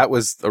guy, that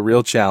was a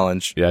real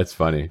challenge. Yeah, it's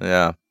funny.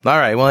 Yeah. All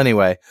right, well,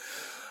 anyway.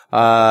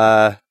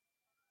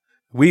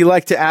 We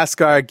like to ask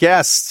our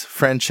guest,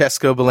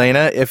 Francesco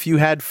Balena, if you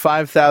had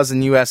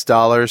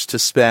 $5,000 to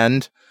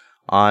spend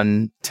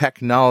on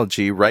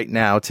technology right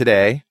now,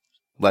 today,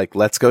 like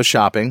let's go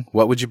shopping,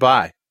 what would you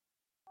buy?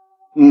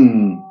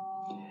 Music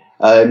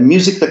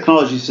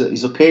technology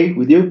is okay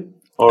with you?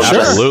 Or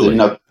absolutely.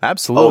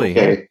 Absolutely.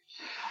 Okay.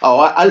 Oh,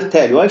 I'll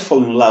tell you, I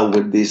fall in love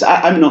with this.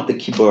 I'm not a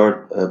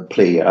keyboard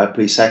player. I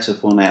play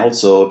saxophone. I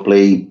also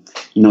play,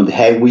 the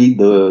heavy,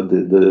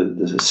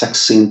 the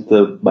sax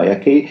synth by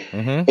AK.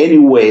 Mm-hmm.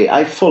 Anyway,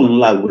 I fall in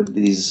love with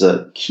this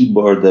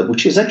keyboard,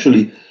 which is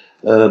actually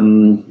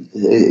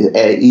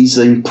is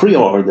in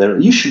pre-order.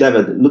 You should have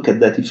a look at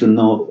that if you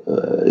know.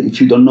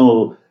 If you don't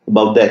know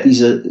about that,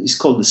 it's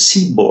called the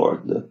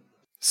Seaboard.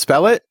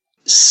 Spell it.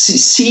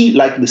 C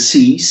like the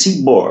sea,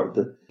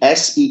 Seaboard.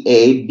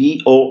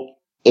 SEABOARD.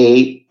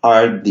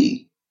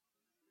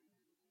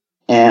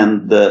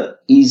 And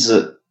is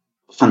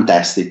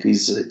fantastic.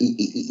 Is the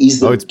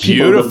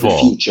keyboard of the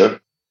future.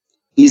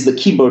 Is the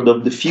keyboard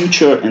of the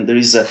future, and there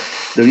is a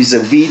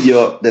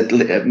video that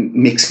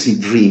makes me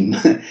dream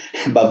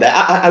about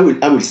that. I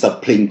will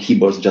stop playing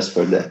keyboards just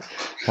for that.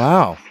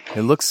 Wow,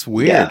 it looks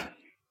weird. Yeah.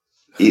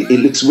 It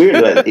looks weird.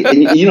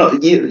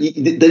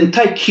 The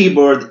entire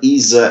keyboard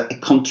is a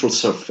control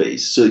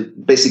surface. So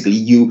basically,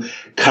 you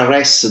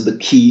caress the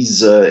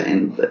keys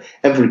and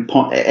every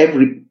point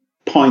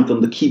on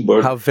the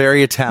keyboard. How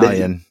very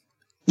Italian.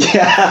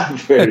 Yeah,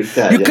 very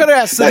Italian. You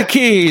caress the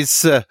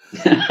keys. You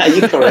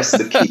caress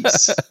the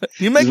keys.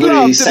 You make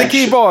love to the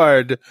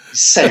keyboard.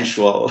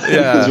 Sensual.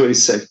 Yeah. It's very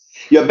sensual.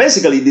 Yeah,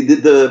 basically,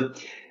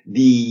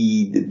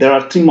 there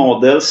are three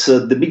models.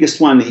 The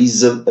biggest one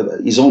is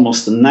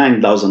almost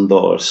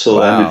 $9,000. So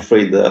wow. I'm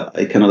afraid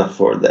I cannot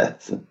afford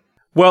that.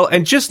 Well,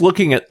 and just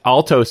looking at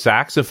alto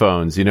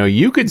saxophones,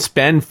 you could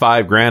spend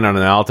 $5,000 on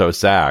an alto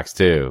sax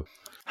too.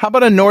 How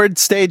about a Nord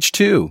Stage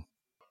 2?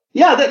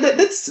 Yeah,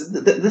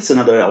 that's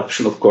another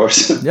option, of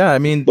course. Yeah, I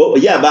mean,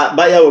 but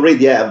I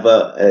already have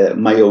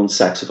my own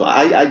saxophone.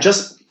 I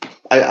just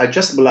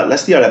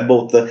last year I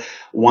bought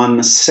one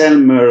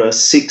Selmer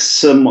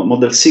 6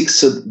 Model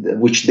 6,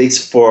 which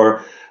dates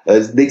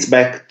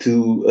back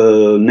to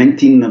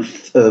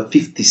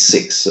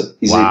 1956.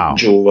 Wow.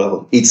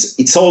 Joel.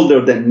 It's older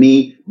than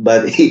me,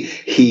 but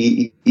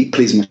he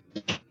plays much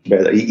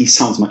better. He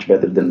sounds much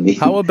better than me.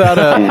 How about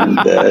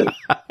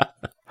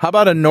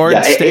a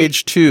Nord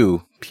Stage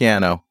 2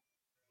 piano?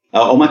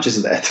 How much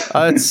is that?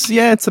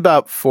 It's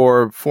about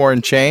four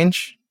and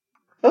change.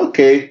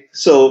 Okay,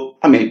 so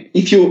I mean,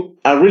 if you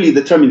are really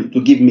determined to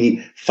give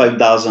me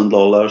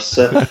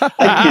 $5,000,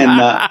 I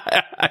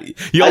can.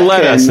 You'll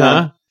let us,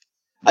 huh?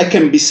 I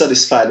can be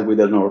satisfied with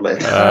an Orlet.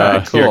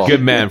 Cool. You're a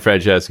good man,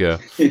 Francesco.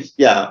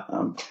 Yeah.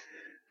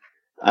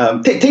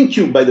 Thank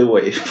you, by the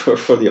way,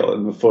 for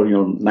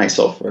your nice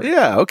offer.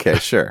 Yeah. Okay.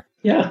 Sure.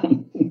 Yeah.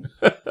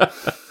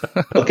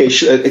 Okay.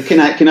 Can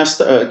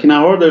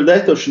I order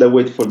that, or should I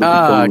wait for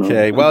the?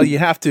 Okay. Well, you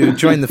have to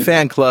join the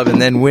fan club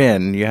and then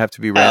win. You have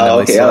to be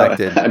randomly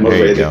selected. I'm there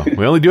ready. You go.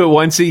 We only do it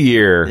once a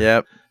year.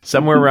 Yep.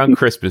 Somewhere around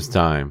Christmas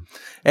time.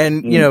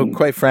 And,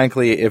 quite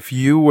frankly, if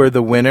you were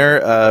the winner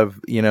of,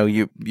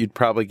 you'd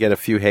probably get a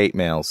few hate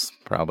mails,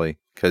 probably,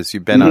 because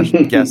you've been a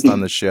guest on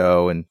the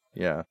show. And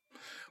yeah,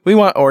 we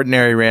want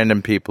ordinary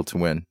random people to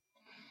win.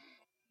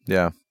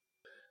 Yeah.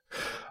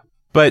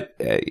 But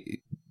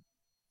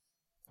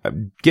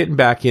getting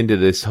back into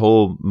this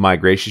whole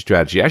migration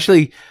strategy,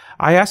 actually,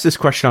 I asked this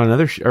question on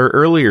another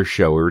earlier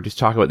show. We were just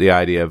talking about the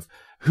idea of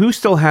who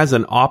still has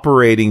an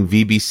operating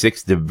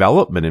VB6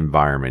 development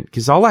environment?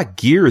 Because all that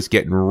gear is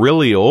getting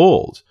really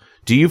old.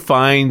 Do you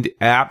find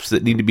apps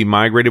that need to be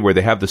migrated where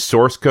they have the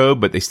source code,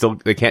 but they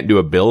can't do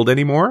a build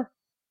anymore?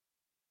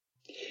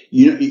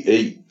 What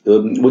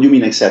do you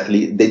mean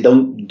exactly? They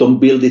don't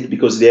build it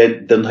because they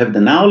don't have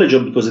the knowledge,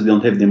 or because they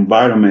don't have the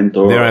environment,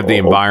 or they don't have the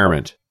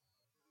environment.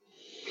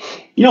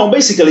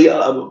 Basically.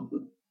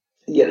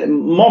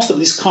 Most of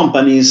these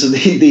companies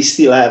they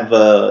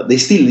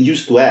still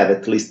used to have,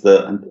 at least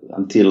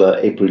until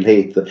April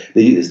 8th.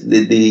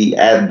 They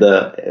had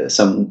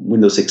some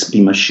Windows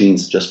XP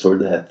machines just for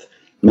that,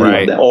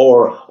 right?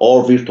 Or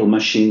virtual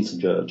machines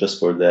just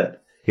for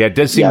that. Yeah, it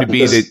does seem to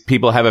be that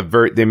people have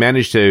they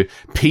managed to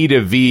P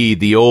to V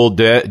the old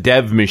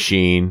dev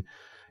machine.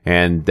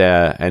 And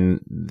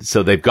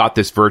so they've got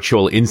this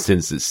virtual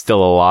instance that's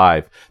still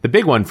alive. The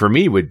big one for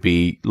me would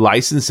be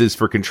licenses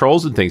for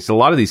controls and things. So a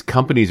lot of these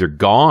companies are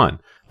gone.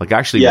 Like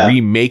actually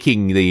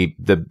remaking the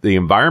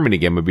environment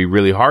again would be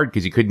really hard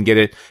because you couldn't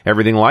get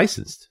everything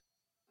licensed.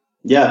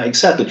 Yeah,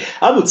 exactly.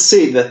 I would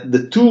say that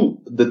the two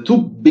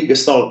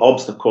biggest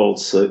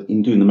obstacles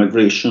in doing the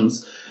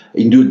migrations,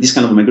 in doing this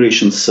kind of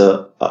migrations,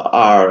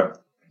 are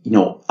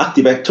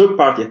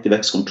third-party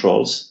ActiveX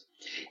controls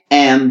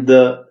and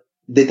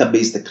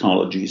database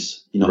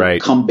technologies,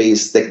 right.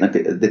 COM-based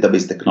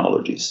database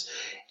technologies.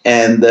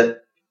 And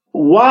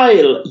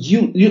while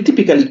you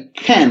typically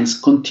can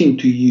continue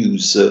to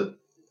use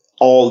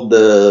all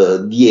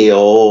the DAO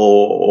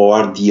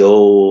or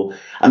RDO,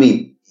 I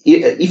mean,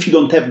 if you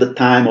don't have the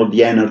time or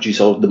the energies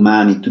or the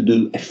money to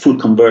do a full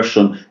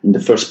conversion in the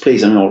first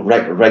place,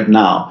 right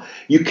now,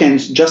 you can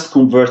just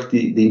convert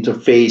the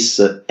interface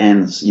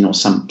and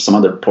some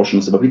other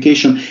portions of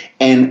application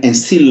and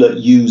still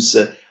use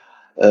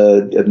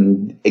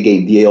again,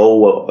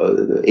 DAO,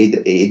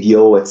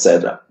 ADO,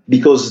 etc.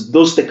 Because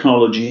those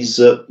technologies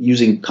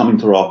using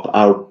COM-interop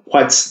are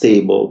quite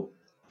stable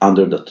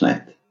under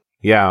 .NET.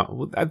 Yeah,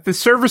 the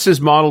services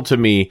model to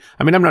me,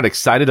 I mean, I'm not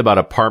excited about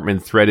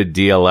apartment threaded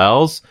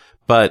DLLs,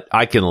 but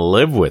I can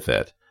live with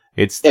it.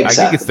 Exactly. I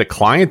think it's the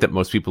client that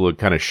most people are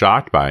kind of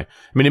shocked by. I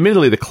mean,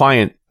 admittedly,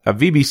 a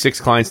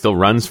VB6 client still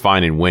runs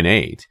fine in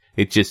Win8.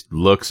 It just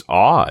looks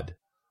odd.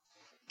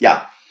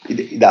 Yeah,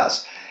 it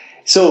does.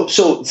 So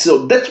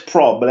that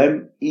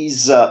problem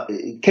is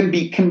can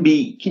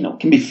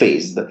be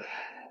faced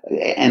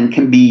and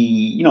can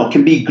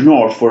be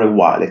ignored for a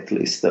while at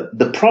least.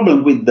 The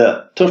problem with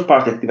the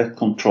third-party ActiveX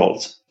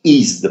controls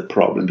is the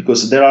problem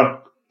because there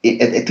are,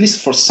 at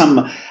least for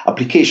some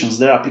applications,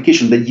 there are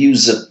applications that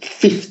use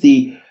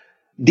 50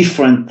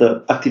 different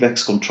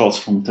ActiveX controls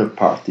from third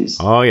parties.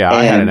 Oh yeah,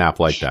 I had an app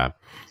like that.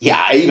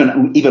 Yeah,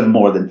 even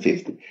more than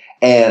 50.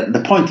 And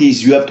the point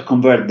is, you have to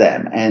convert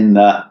them. And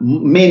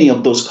many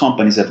of those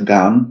companies have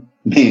gone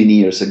many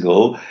years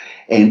ago,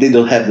 and they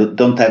don't have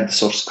the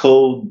source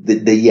code.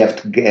 They have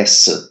to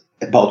guess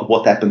about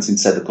what happens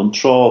inside the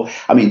control.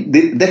 I mean,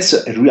 that's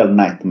a real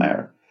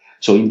nightmare.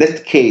 So in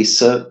that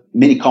case,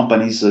 many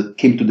companies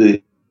came to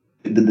the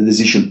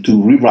decision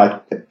to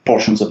rewrite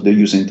portions of the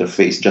user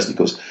interface just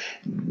because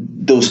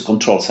those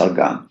controls are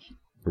gone.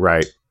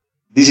 Right.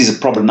 This is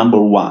problem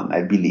number one,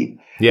 I believe.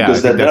 Yeah,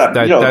 because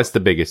that's the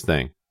biggest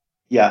thing.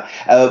 Yeah.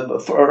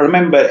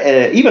 Remember,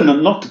 even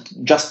not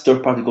just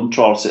third-party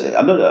controls.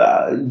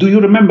 Do you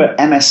remember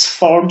MS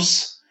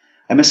Forms?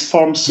 MS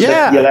Forms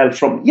Yeah. that DLL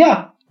from?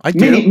 Yeah, I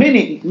do.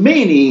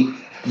 Many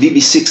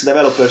VB6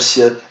 developers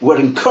were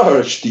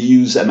encouraged to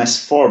use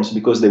MS Forms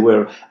because they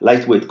were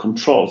lightweight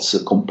controls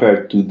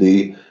compared to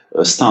the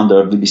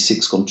standard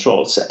VB6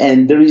 controls,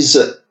 and there is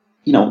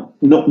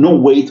no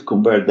way to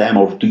convert them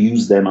or to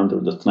use them under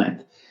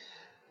 .NET.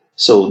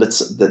 So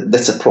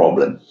that's a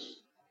problem.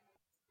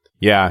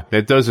 Yeah,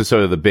 those are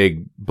sort of the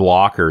big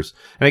blockers.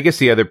 And I guess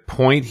the other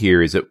point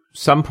here is at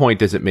some point,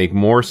 does it make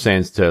more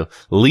sense to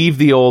leave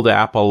the old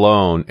app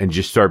alone and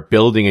just start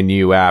building a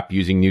new app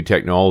using new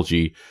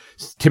technology,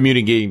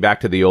 communicating back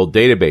to the old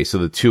database so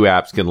the two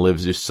apps can live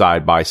just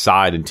side by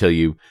side until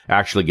you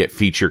actually get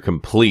feature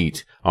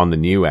complete on the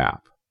new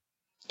app?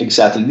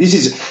 Exactly. This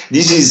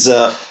is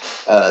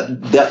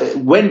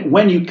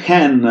when you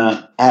can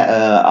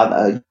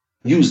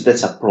use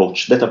that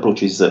approach. That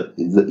approach is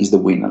the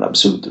winner,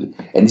 absolutely.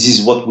 And this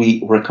is what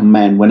we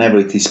recommend whenever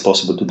it is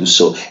possible to do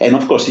so. And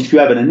of course, if you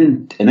have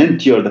an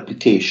end-to-end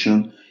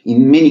application,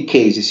 in many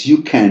cases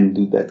you can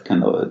do that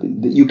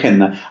you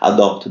can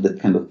adopt that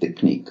kind of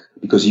technique,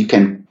 because you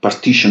can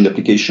partition the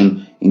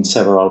application in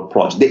several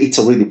projects. It's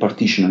already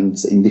partitioned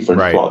in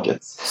different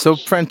projects. So,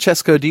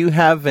 Francesco, do you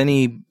have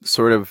any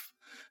sort of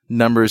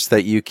numbers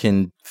that you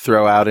can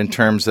throw out in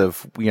terms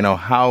of,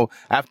 how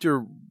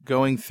after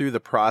going through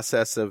the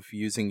process of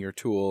using your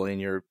tool in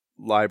your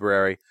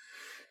library,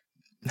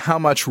 how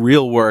much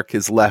real work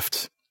is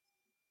left,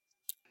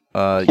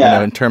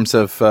 in terms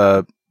of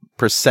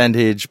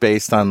percentage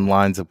based on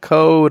lines of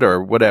code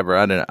or whatever?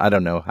 I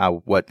don't know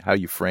how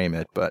you frame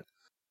it, but.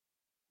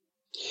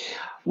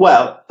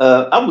 Well,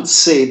 I would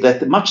say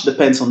that much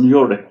depends on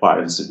your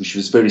requirements, which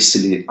is a very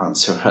silly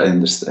answer, I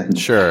understand.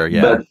 Sure,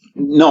 yeah. But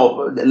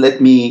no,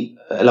 let me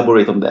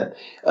elaborate on that.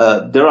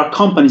 There are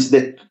companies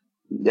that,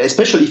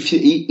 especially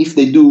if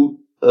they do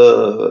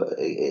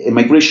a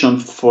migration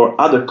for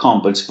other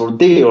companies, for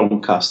their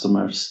own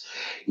customers,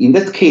 in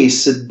that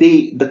case,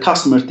 the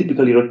customer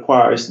typically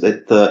requires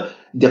that the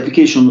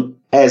application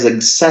has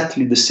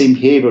exactly the same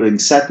behavior,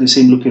 exactly the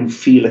same look and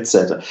feel,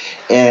 etc.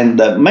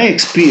 And our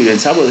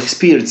experience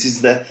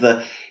is that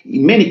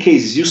in many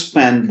cases you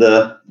spend,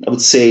 I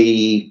would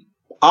say,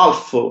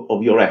 half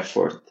of your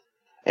effort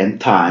and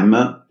time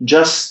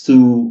just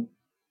to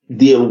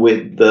deal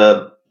with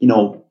the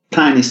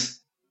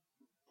tiniest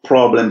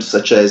problems,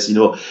 such as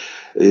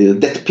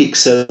that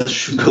pixel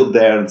should go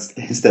there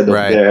instead of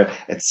there,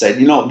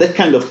 etc. That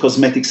kind of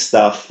cosmetic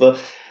stuff.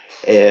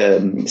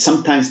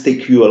 Sometimes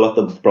take you a lot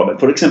of problem.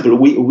 For example,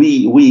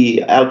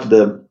 we helped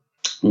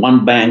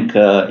one bank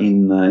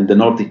in the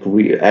Nordic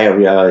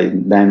area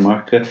in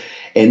Denmark,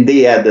 and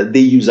they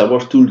use our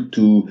tool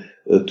to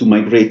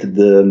migrate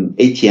the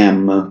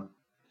ATM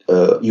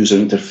user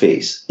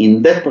interface.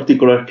 In that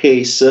particular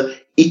case,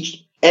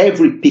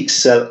 every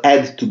pixel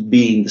had to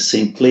be in the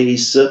same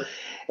place.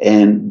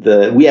 And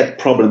we had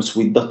problems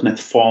with .NET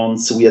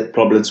fonts. We had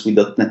problems with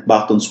 .NET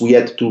buttons. We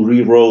had to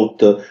rewrite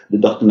the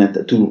 .NET,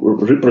 to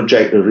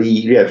redesign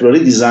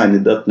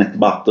the .NET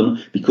button,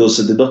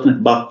 because the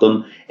 .NET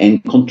button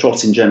and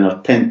controls in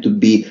general tend to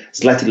be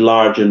slightly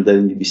larger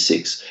than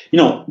VB6.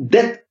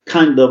 That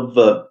kind of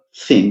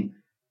thing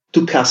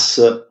took us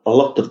a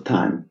lot of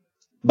time.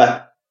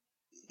 But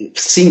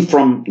seen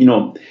from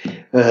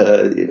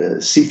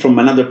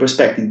another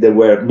perspective, there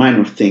were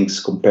minor things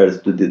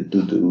compared to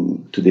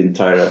the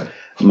entire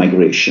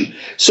migration.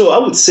 So I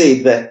would say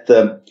that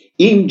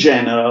in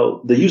general,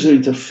 the user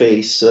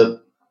interface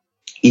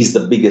is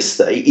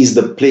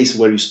the place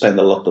where you spend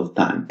a lot of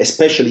time,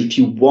 especially if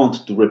you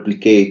want to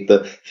replicate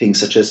things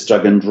such as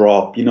drag and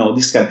drop,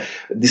 this kind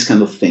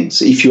of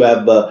things. If you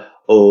have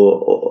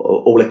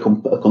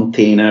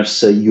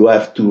containers, you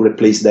have to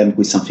replace them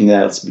with something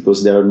else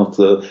because they are not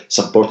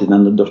supported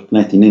under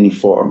 .NET in any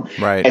form,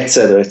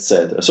 etc.,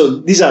 etc. So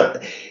these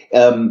are.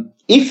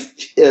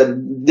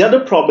 The other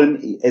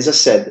problem, as I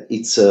said,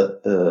 it's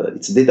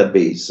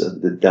database,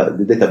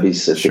 the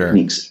database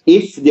techniques.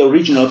 If the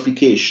original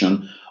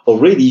application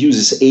already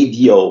uses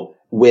ADO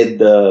with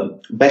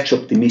batch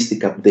optimistic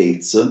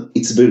updates,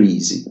 it's very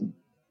easy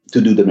to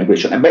do the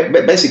migration. And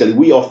basically,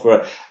 we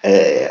offer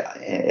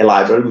a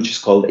library which is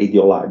called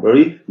ADO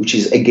library, which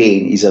is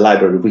a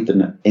library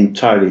written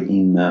entirely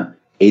in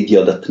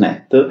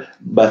ADO.NET,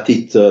 but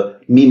it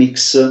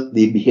mimics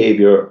the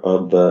behavior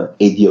of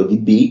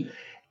ADODB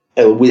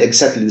with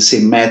exactly the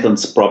same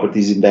methods,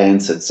 properties,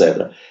 events,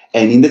 etc.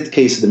 And in that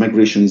case, the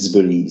migration is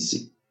very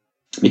easy,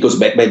 because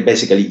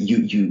basically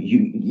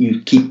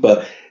you keep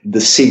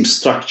the same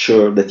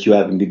structure that you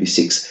have in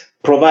VB6,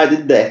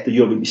 provided that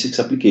your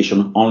VB6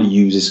 application only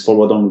uses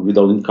forward-only,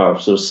 read-only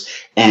cursors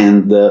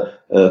and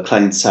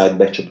client-side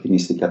batch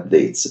optimistic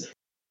updates.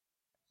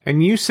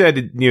 And you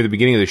said near the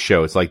beginning of the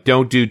show, it's like,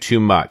 don't do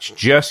too much.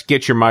 Just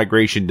get your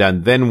migration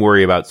done, then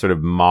worry about sort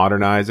of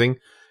modernizing.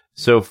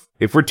 So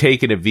if we're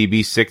taking a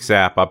VB6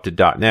 app up to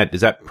 .NET,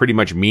 does that pretty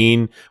much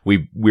mean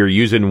we're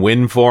using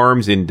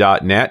WinForms in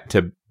 .NET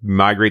to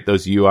migrate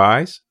those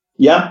UIs?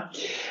 Yeah,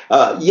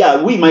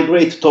 we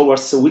migrate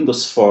towards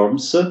Windows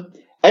Forms.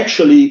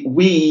 Actually,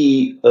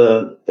 we,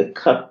 I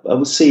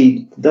would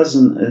say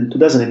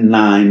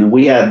 2009,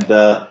 we had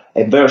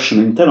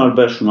internal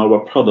version of our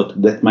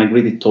product that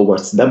migrated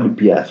towards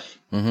WPF.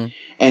 Mm-hmm.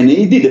 And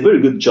it did a very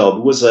good job.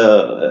 It was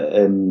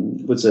a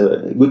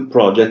good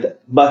project.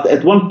 But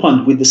at one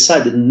point, we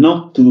decided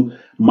not to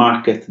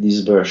market this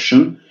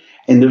version.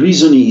 And the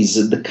reason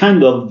is the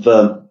kind of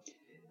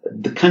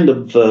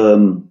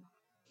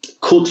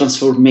code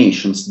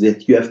transformations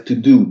that you have to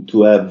do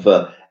to have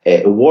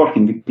a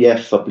working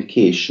VPF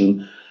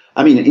application.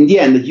 I mean, in the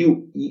end,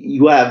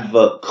 you have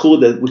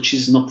code which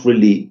is not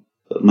really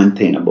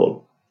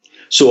maintainable.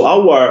 So I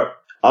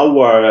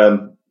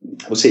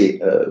would say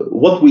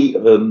what we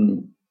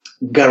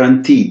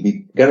guarantee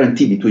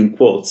between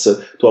quotes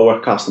to our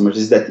customers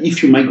is that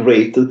if you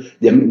migrate,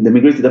 the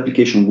migrated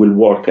application will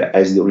work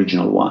as the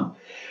original one.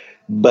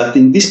 But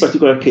in this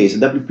particular case,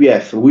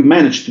 WPF, we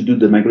managed to do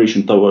the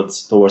migration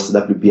towards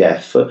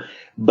WPF,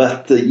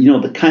 but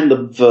the kind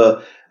of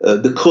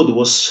the code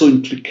was so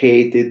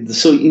intricate.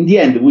 So in the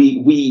end,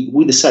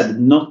 we decided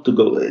not to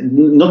go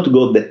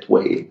that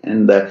way.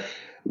 And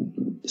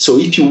so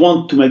if you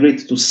want to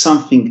migrate to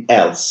something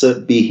else,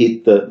 be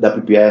it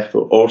WPF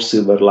or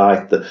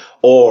Silverlight,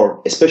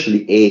 or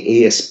especially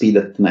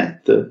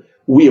ASP.NET,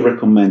 we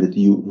recommend that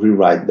you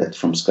rewrite that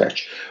from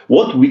scratch.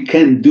 What we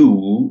can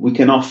do, we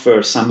can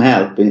offer some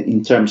help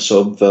in terms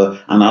of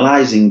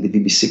analyzing the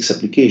VB6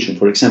 application.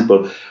 For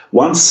example,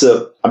 once,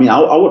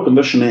 our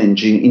conversion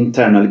engine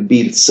internally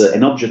builds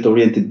an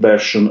object-oriented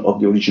version of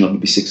the original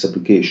VB6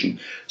 application.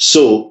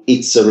 So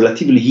it's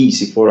relatively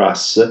easy for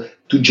us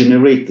to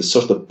generate a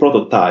sort of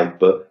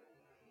prototype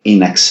in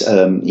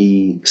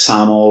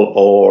XAML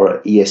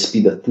or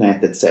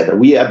ESP.NET, etc.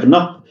 We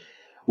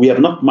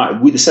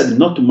decided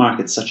not to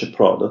market such a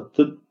product,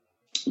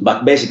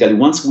 but basically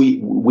once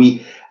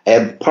we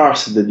have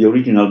parsed the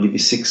original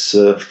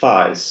VB6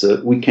 files,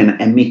 we can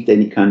emit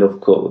any kind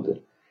of code.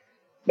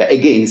 But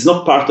again, it's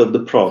not part of the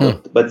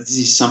product, but this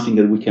is something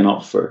that we can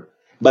offer.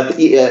 But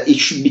it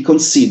should be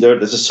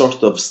considered as a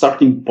sort of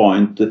starting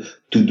point to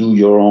do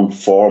your own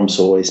forms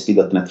or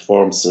ASP.NET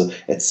forms,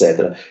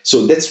 etc.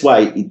 So that's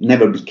why it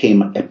never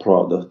became a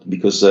product,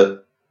 because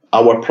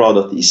our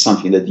product is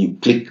something that you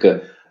click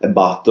a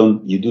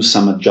button, you do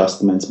some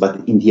adjustments,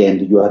 but in the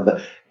end you have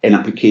an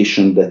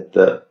application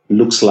that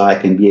looks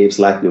like and behaves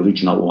like the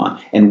original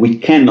one. And we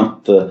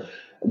cannot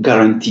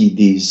guarantee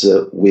this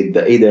with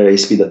either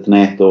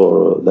ASP.NET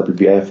or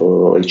WPF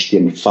or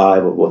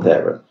HTML5 or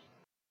whatever.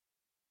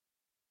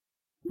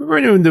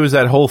 Remember when there was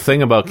that whole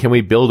thing about can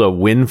we build a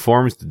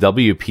WinForms to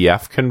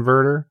WPF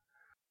converter?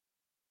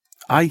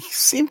 I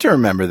seem to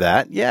remember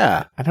that,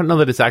 yeah. I don't know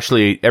that it's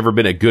actually ever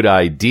been a good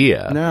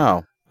idea.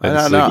 No. I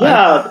don't know.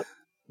 Yeah,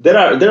 there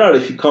are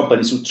a few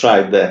companies who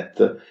tried that,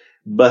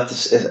 but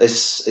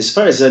as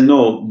far as I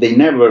know, they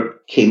never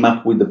came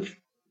up with a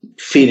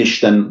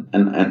finished and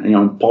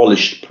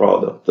polished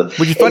product.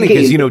 Which is funny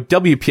because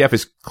WPF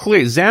is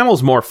clear.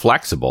 XAML's more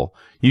flexible.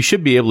 You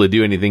should be able to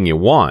do anything you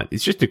want.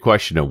 It's just a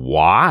question of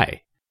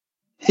why.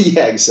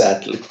 Yeah,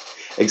 exactly.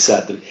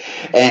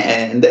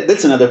 And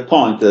that's another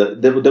point.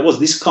 There was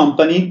this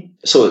company.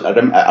 So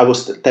I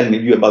was telling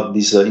you about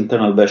this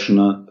internal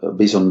version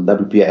based on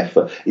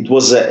WPF. It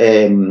was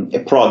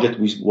a project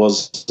which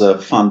was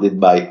funded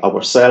by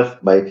ourselves,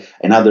 by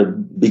another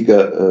big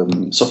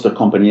software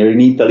company here in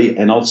Italy,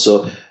 and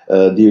also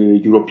the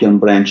European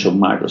branch of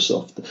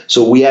Microsoft.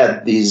 So we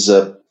had this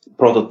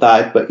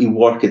prototype. It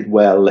worked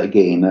well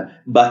again.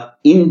 But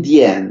in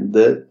the end,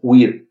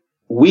 we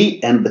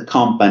and the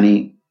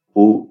company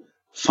who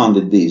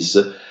funded this,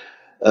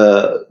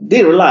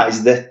 they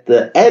realized that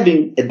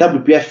having a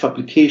WPF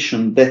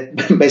application that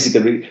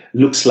basically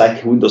looks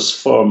like a Windows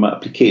Form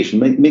application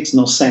makes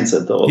no sense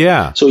at all.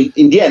 Yeah. So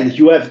in the end,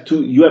 you have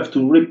to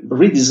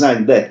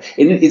redesign that,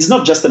 and it's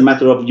not just a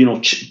matter of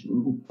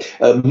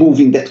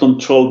moving that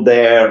control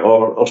there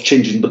or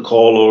changing the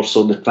colors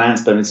or the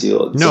transparency.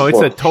 Or no, it's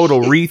a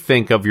total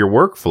rethink of your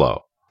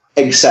workflow.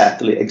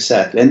 Exactly.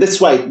 And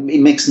that's why it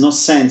makes no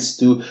sense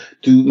to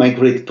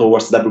migrate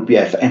towards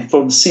WPF. And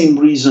for the same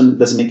reason, it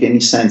doesn't make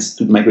any sense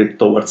to migrate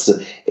towards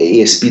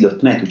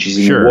ASP.NET, which is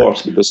even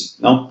worse because,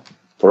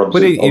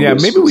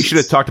 maybe we should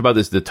have talked about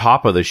this at the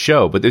top of the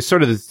show, but there's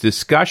sort of this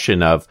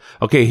discussion of,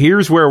 okay,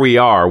 here's where we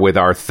are with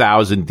our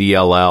 1,000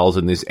 DLLs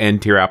and this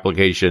N-tier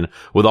application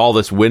with all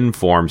this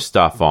WinForm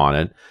stuff on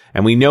it.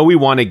 And we know we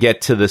want to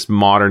get to this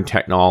modern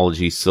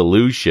technology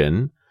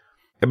solution.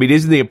 I mean,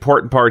 isn't the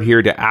important part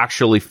here to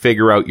actually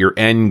figure out your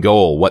end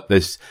goal, what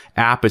this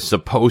app is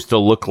supposed to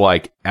look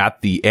like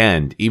at the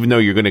end, even though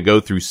you're going to go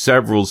through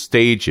several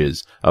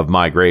stages of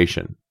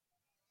migration?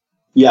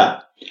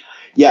 Yeah,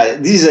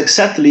 this is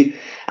exactly,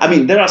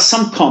 there are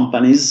some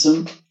companies,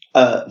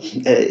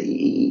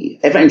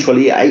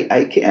 eventually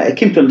I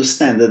came to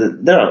understand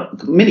that there are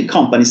many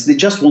companies, they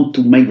just want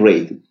to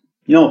migrate.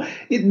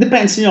 It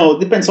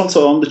depends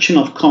also on the chain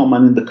of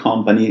command in the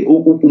company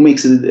who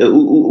makes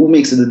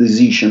the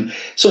decision.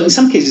 So in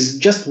some cases,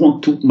 just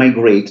want to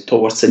migrate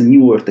towards a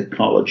newer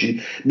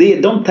technology. They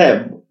don't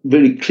have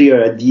very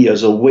clear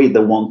ideas of where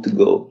they want to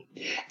go.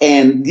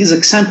 And this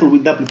example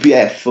with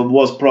WPF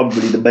was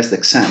probably the best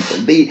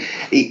example.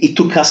 It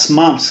took us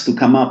months to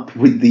come up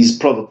with this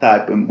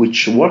prototype,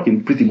 which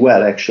working pretty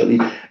well actually.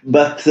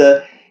 But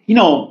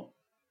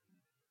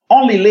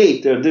only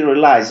later they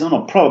realized,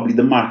 probably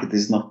the market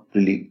is not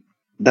really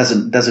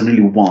doesn't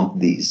really want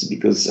this,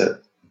 because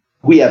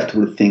we have to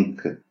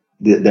rethink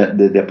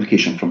the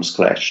application from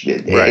scratch.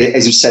 Right.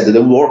 As you said, the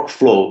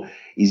workflow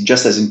is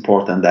just as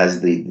important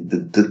as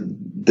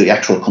the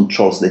actual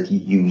controls that you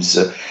use.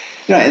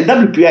 And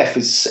WPF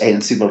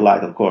and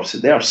Silverlight, of course,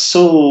 they are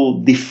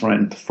so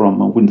different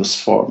from Windows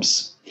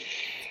Forms.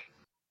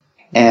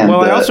 And,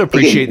 well, I also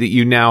appreciate that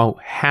you now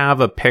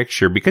have a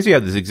picture, because you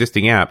have this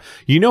existing app.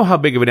 You know how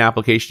big of an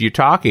application you're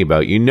talking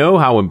about. You know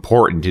how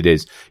important it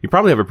is. You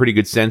probably have a pretty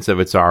good sense of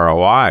its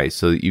ROI,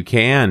 so that you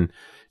can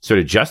sort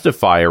of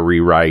justify a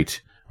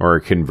rewrite or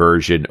a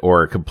conversion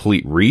or a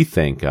complete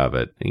rethink of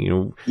it.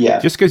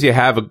 Just because you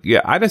have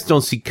I just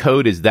don't see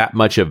code as that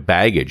much of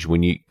baggage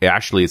when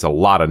it's a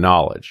lot of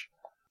knowledge.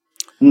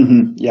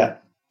 Mm-hmm. Yeah.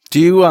 Do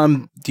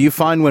you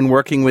find when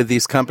working with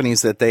these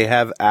companies that they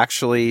have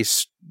actually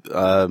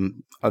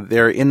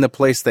they're in the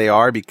place they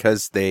are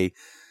because they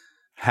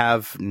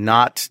have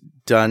not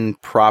done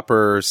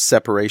proper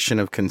separation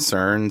of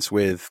concerns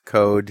with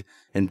code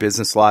and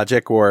business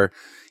logic, or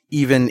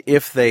even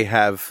if they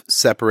have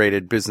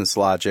separated business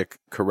logic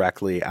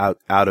correctly out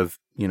of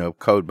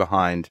code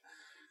behind,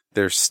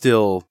 they're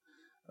still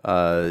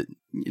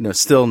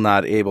still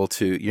not able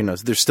to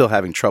they're still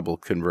having trouble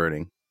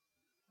converting?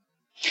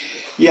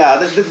 Yeah,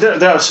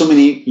 there are so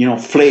many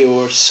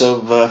flavors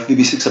of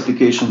VB6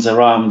 applications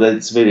around that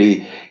it's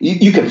very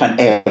you can find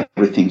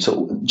everything.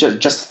 So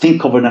just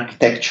think of an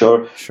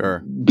architecture,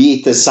 sure, be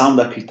it a sound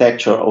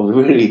architecture or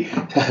very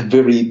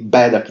very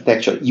bad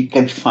architecture. You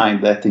can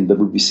find that in the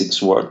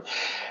VB6 world.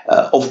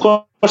 Of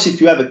course,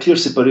 if you have a clear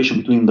separation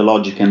between the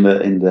logic and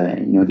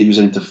the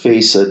user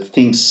interface,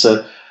 things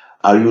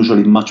are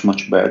usually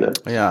much better.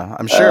 Yeah,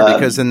 I'm sure,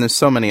 because then there's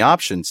so many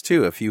options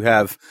too. If you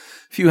have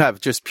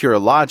just pure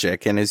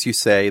logic, and as you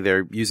say,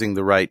 they're using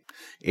the right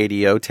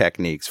ADO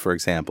techniques, for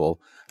example,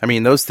 I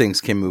mean, those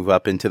things can move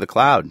up into the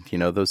cloud.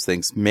 Those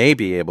things may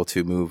be able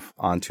to move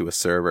onto a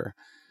server,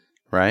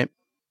 right?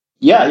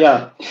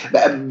 Yeah.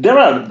 There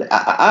are.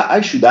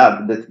 I should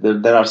add that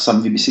there are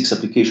some VB6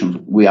 applications.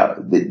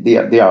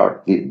 They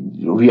are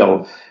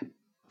real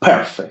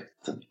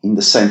perfect in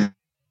the sense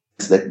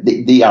that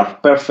they are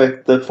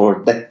perfect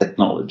for that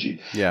technology.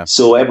 Yeah.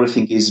 So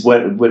everything is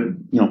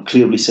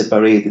clearly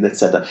separated,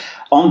 etc.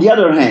 On the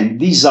other hand,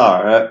 these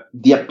are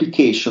the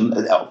application.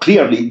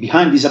 Clearly,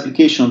 behind these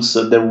applications,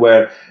 there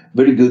were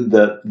very good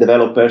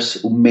developers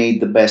who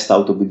made the best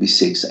out of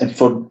VB6, and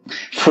for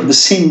the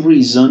same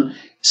reason,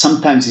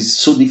 sometimes it's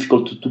so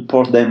difficult to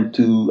port them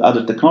to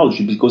other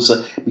technology because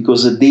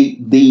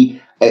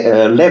they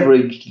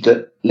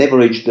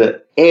leveraged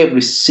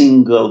every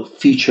single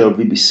feature of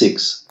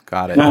VB6.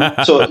 Got it.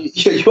 So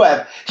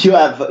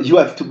you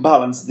have to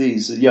balance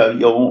these.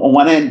 On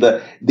one end,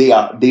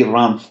 they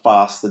run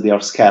fast, they are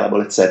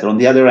scalable, etc. On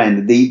the other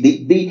end,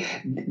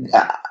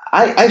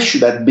 I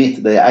should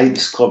admit that I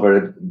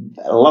discovered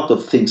a lot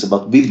of things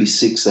about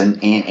VB6 and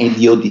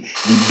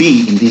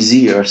DB in these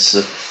years,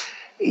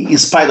 in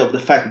spite of the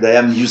fact that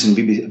I'm using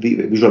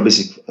Visual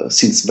Basic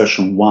since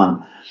version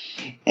 1.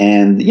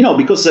 And,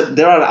 because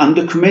there are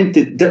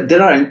undocumented,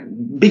 there are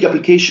big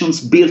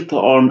applications built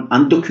on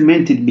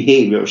undocumented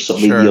behaviors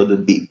of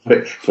ADO.B,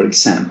 for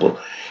example.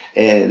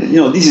 And,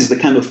 this is the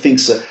kind of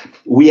things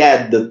we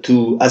had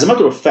to, as a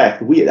matter of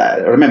fact, I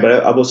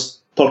remember I was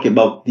talking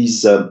about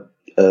these support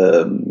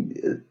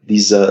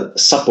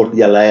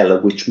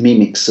DLL, which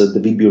mimics the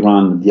VB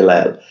run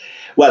DLL.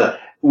 Well,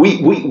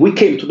 we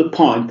came to the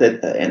point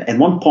that, at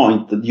one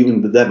point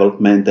during the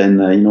development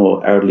and,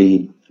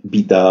 early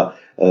beta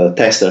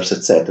testers,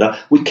 etc.,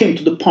 we came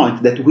to the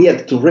point that we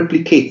had to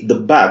replicate the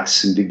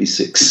bugs in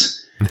VB6.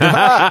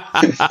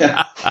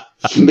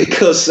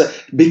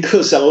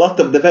 because a lot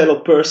of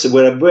developers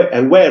were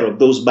aware of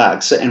those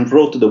bugs and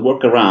wrote the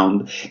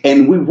workaround,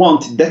 and we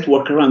wanted that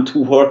workaround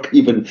to work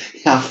even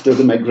after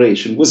the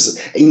migration. It was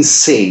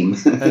insane.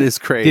 That is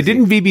crazy.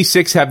 Didn't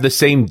VB6 have the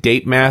same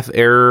date math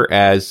error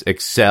as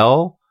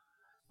Excel,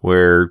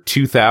 where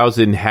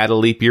 2000 had a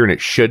leap year and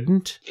it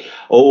shouldn't?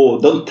 Oh,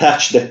 don't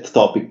touch that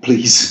topic,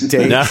 please.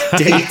 Dates. Yeah,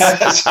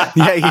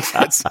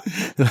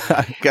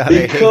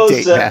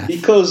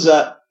 because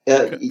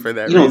for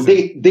that reason.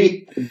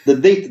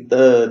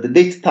 The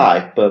date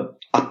type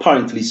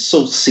apparently is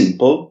so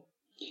simple.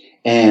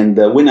 And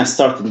when I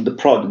started the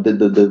project, the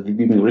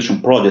VB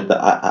migration project,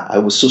 I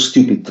was so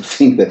stupid to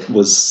think that it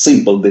was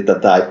simple data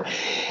type.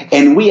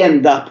 And we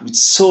end up with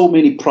so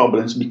many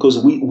problems because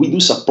we do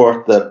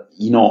support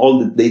all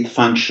the date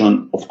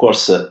function, of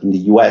course, in the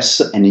US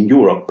and in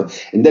Europe.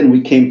 And then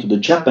we came to the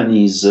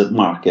Japanese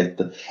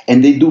market,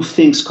 and they do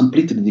things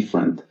completely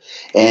different.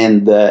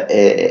 And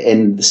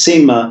the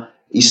same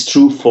is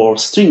true for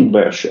string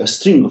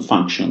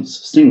functions,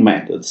 string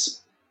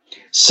methods.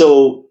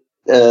 So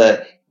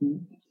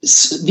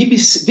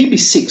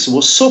VB6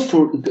 was so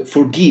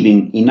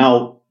forgiving in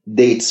how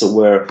dates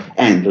were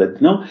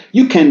handled. No,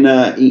 you can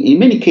in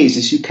many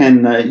cases you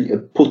can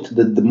put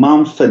the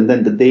month and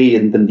then the day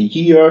and then the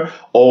year,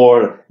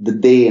 or the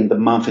day and the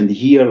month and the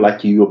year,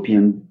 like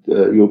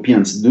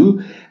Europeans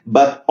do,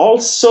 but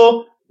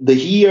also the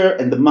year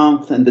and the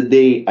month and the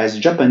day as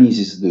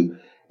Japanese do.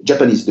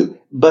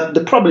 But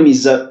the problem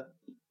is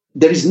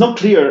there is no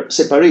clear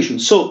separation.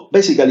 So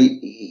basically,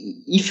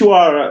 if you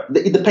are,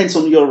 it depends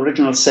on your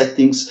regional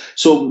settings.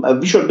 So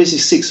Visual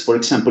Basic 6, for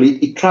example,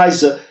 it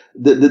tries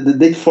the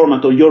date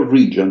format of your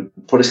region.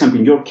 For example,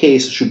 in your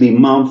case, it should be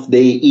month,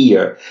 day,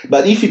 year.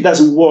 But if it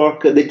doesn't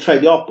work, they try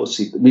the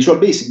opposite. Visual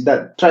Basic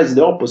that tries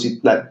the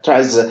opposite, that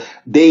tries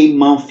day,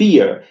 month,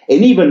 year,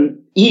 and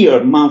even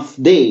year,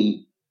 month, day.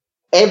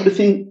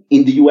 Everything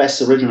in the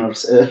US regional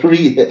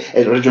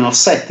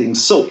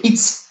settings. So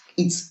it's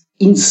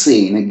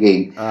insane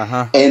again,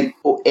 and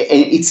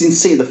it's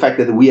insane the fact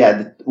that we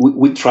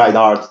tried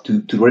hard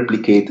to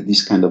replicate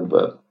this kind of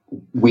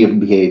weird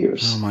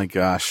behaviors. Oh my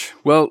gosh!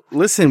 Well,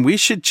 listen, we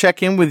should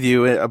check in with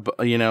you,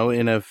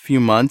 in a few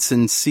months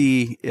and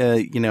see,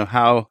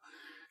 how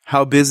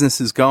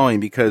business is going,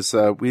 because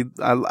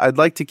I'd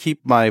like to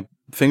keep my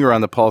finger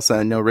on the pulse.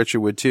 I know Richard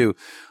would too,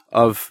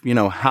 of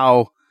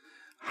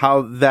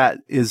how that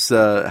is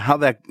how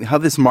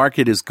this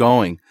market is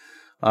going.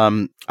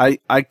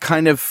 I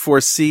kind of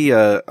foresee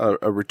a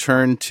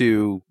return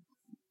to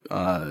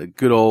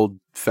good old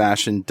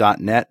fashioned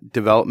 .NET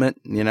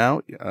development,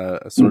 a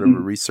sort of a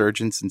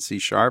resurgence in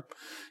C#,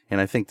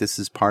 and I think this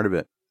is part of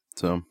it.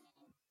 So,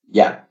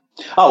 yeah.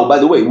 Oh, by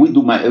the way, we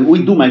do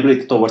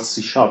migrate towards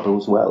C#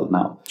 as well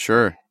now.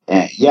 Sure.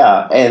 And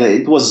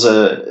it was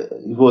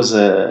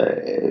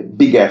a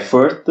big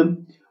effort.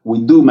 We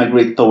do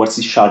migrate towards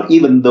C#,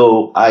 even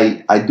though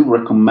I do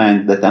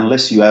recommend that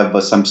unless you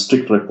have some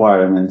strict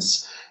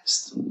requirements,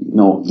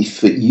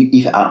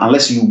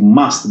 unless you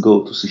must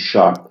go to C#,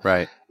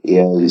 right?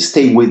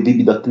 Staying with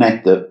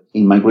VB.NET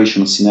in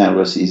migration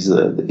scenarios is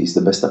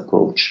the best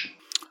approach.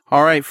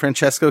 All right,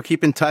 Francesco,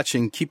 keep in touch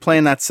and keep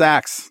playing that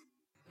sax.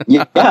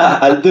 Yeah,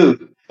 I'll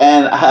do.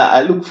 And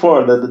I look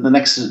forward to the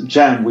next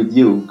jam with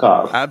you,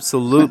 Carl.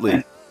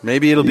 Absolutely.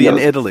 Maybe it'll be in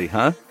Italy,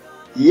 huh?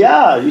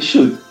 Yeah, you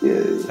should.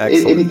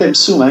 Anytime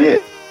soon.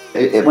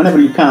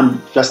 Whenever you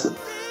can, just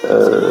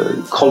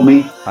call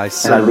me and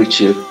I'll reach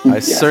you. I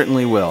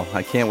certainly will.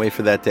 I can't wait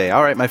for that day.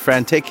 All right, my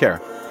friend, take care.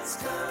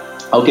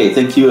 Okay,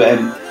 thank you.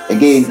 And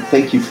again,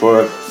 thank you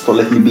for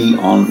letting me be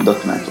on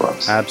 .NET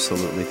Rocks.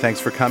 Absolutely. Thanks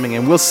for coming.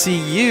 And we'll see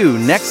you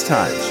next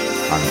time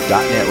on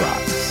 .NET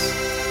Rocks.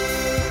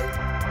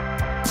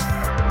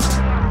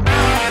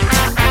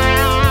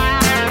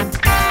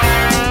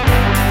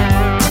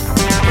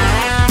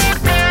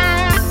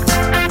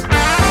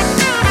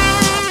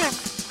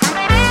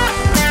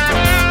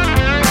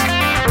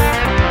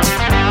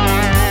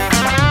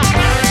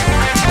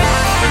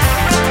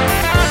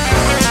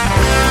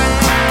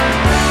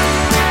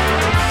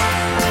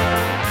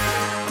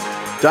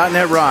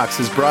 .NET Rocks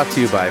is brought to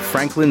you by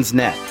Franklin's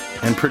Net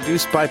and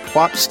produced by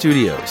Pwop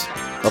Studios,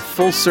 a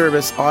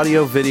full-service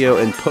audio, video,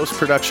 and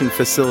post-production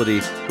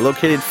facility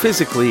located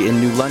physically in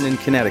New London,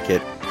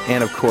 Connecticut,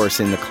 and, of course,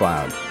 in the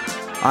cloud.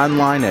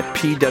 Online at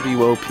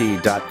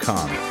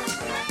pwop.com.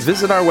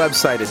 Visit our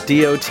website at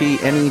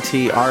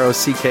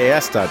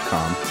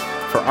dotnetrocks.com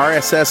for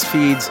RSS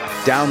feeds,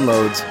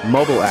 downloads,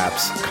 mobile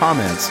apps,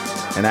 comments,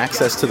 and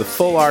access to the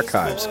full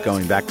archives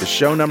going back to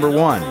show number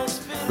 1,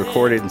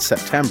 recorded in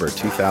September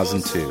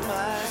 2002.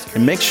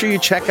 And make sure you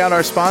check out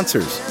our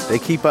sponsors. They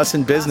keep us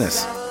in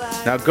business.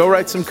 Now go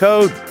write some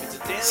code.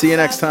 See you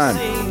next time.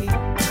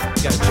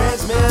 Got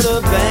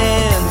transmitter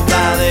banned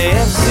by the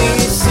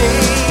FCC.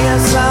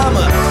 Yes, I'm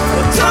a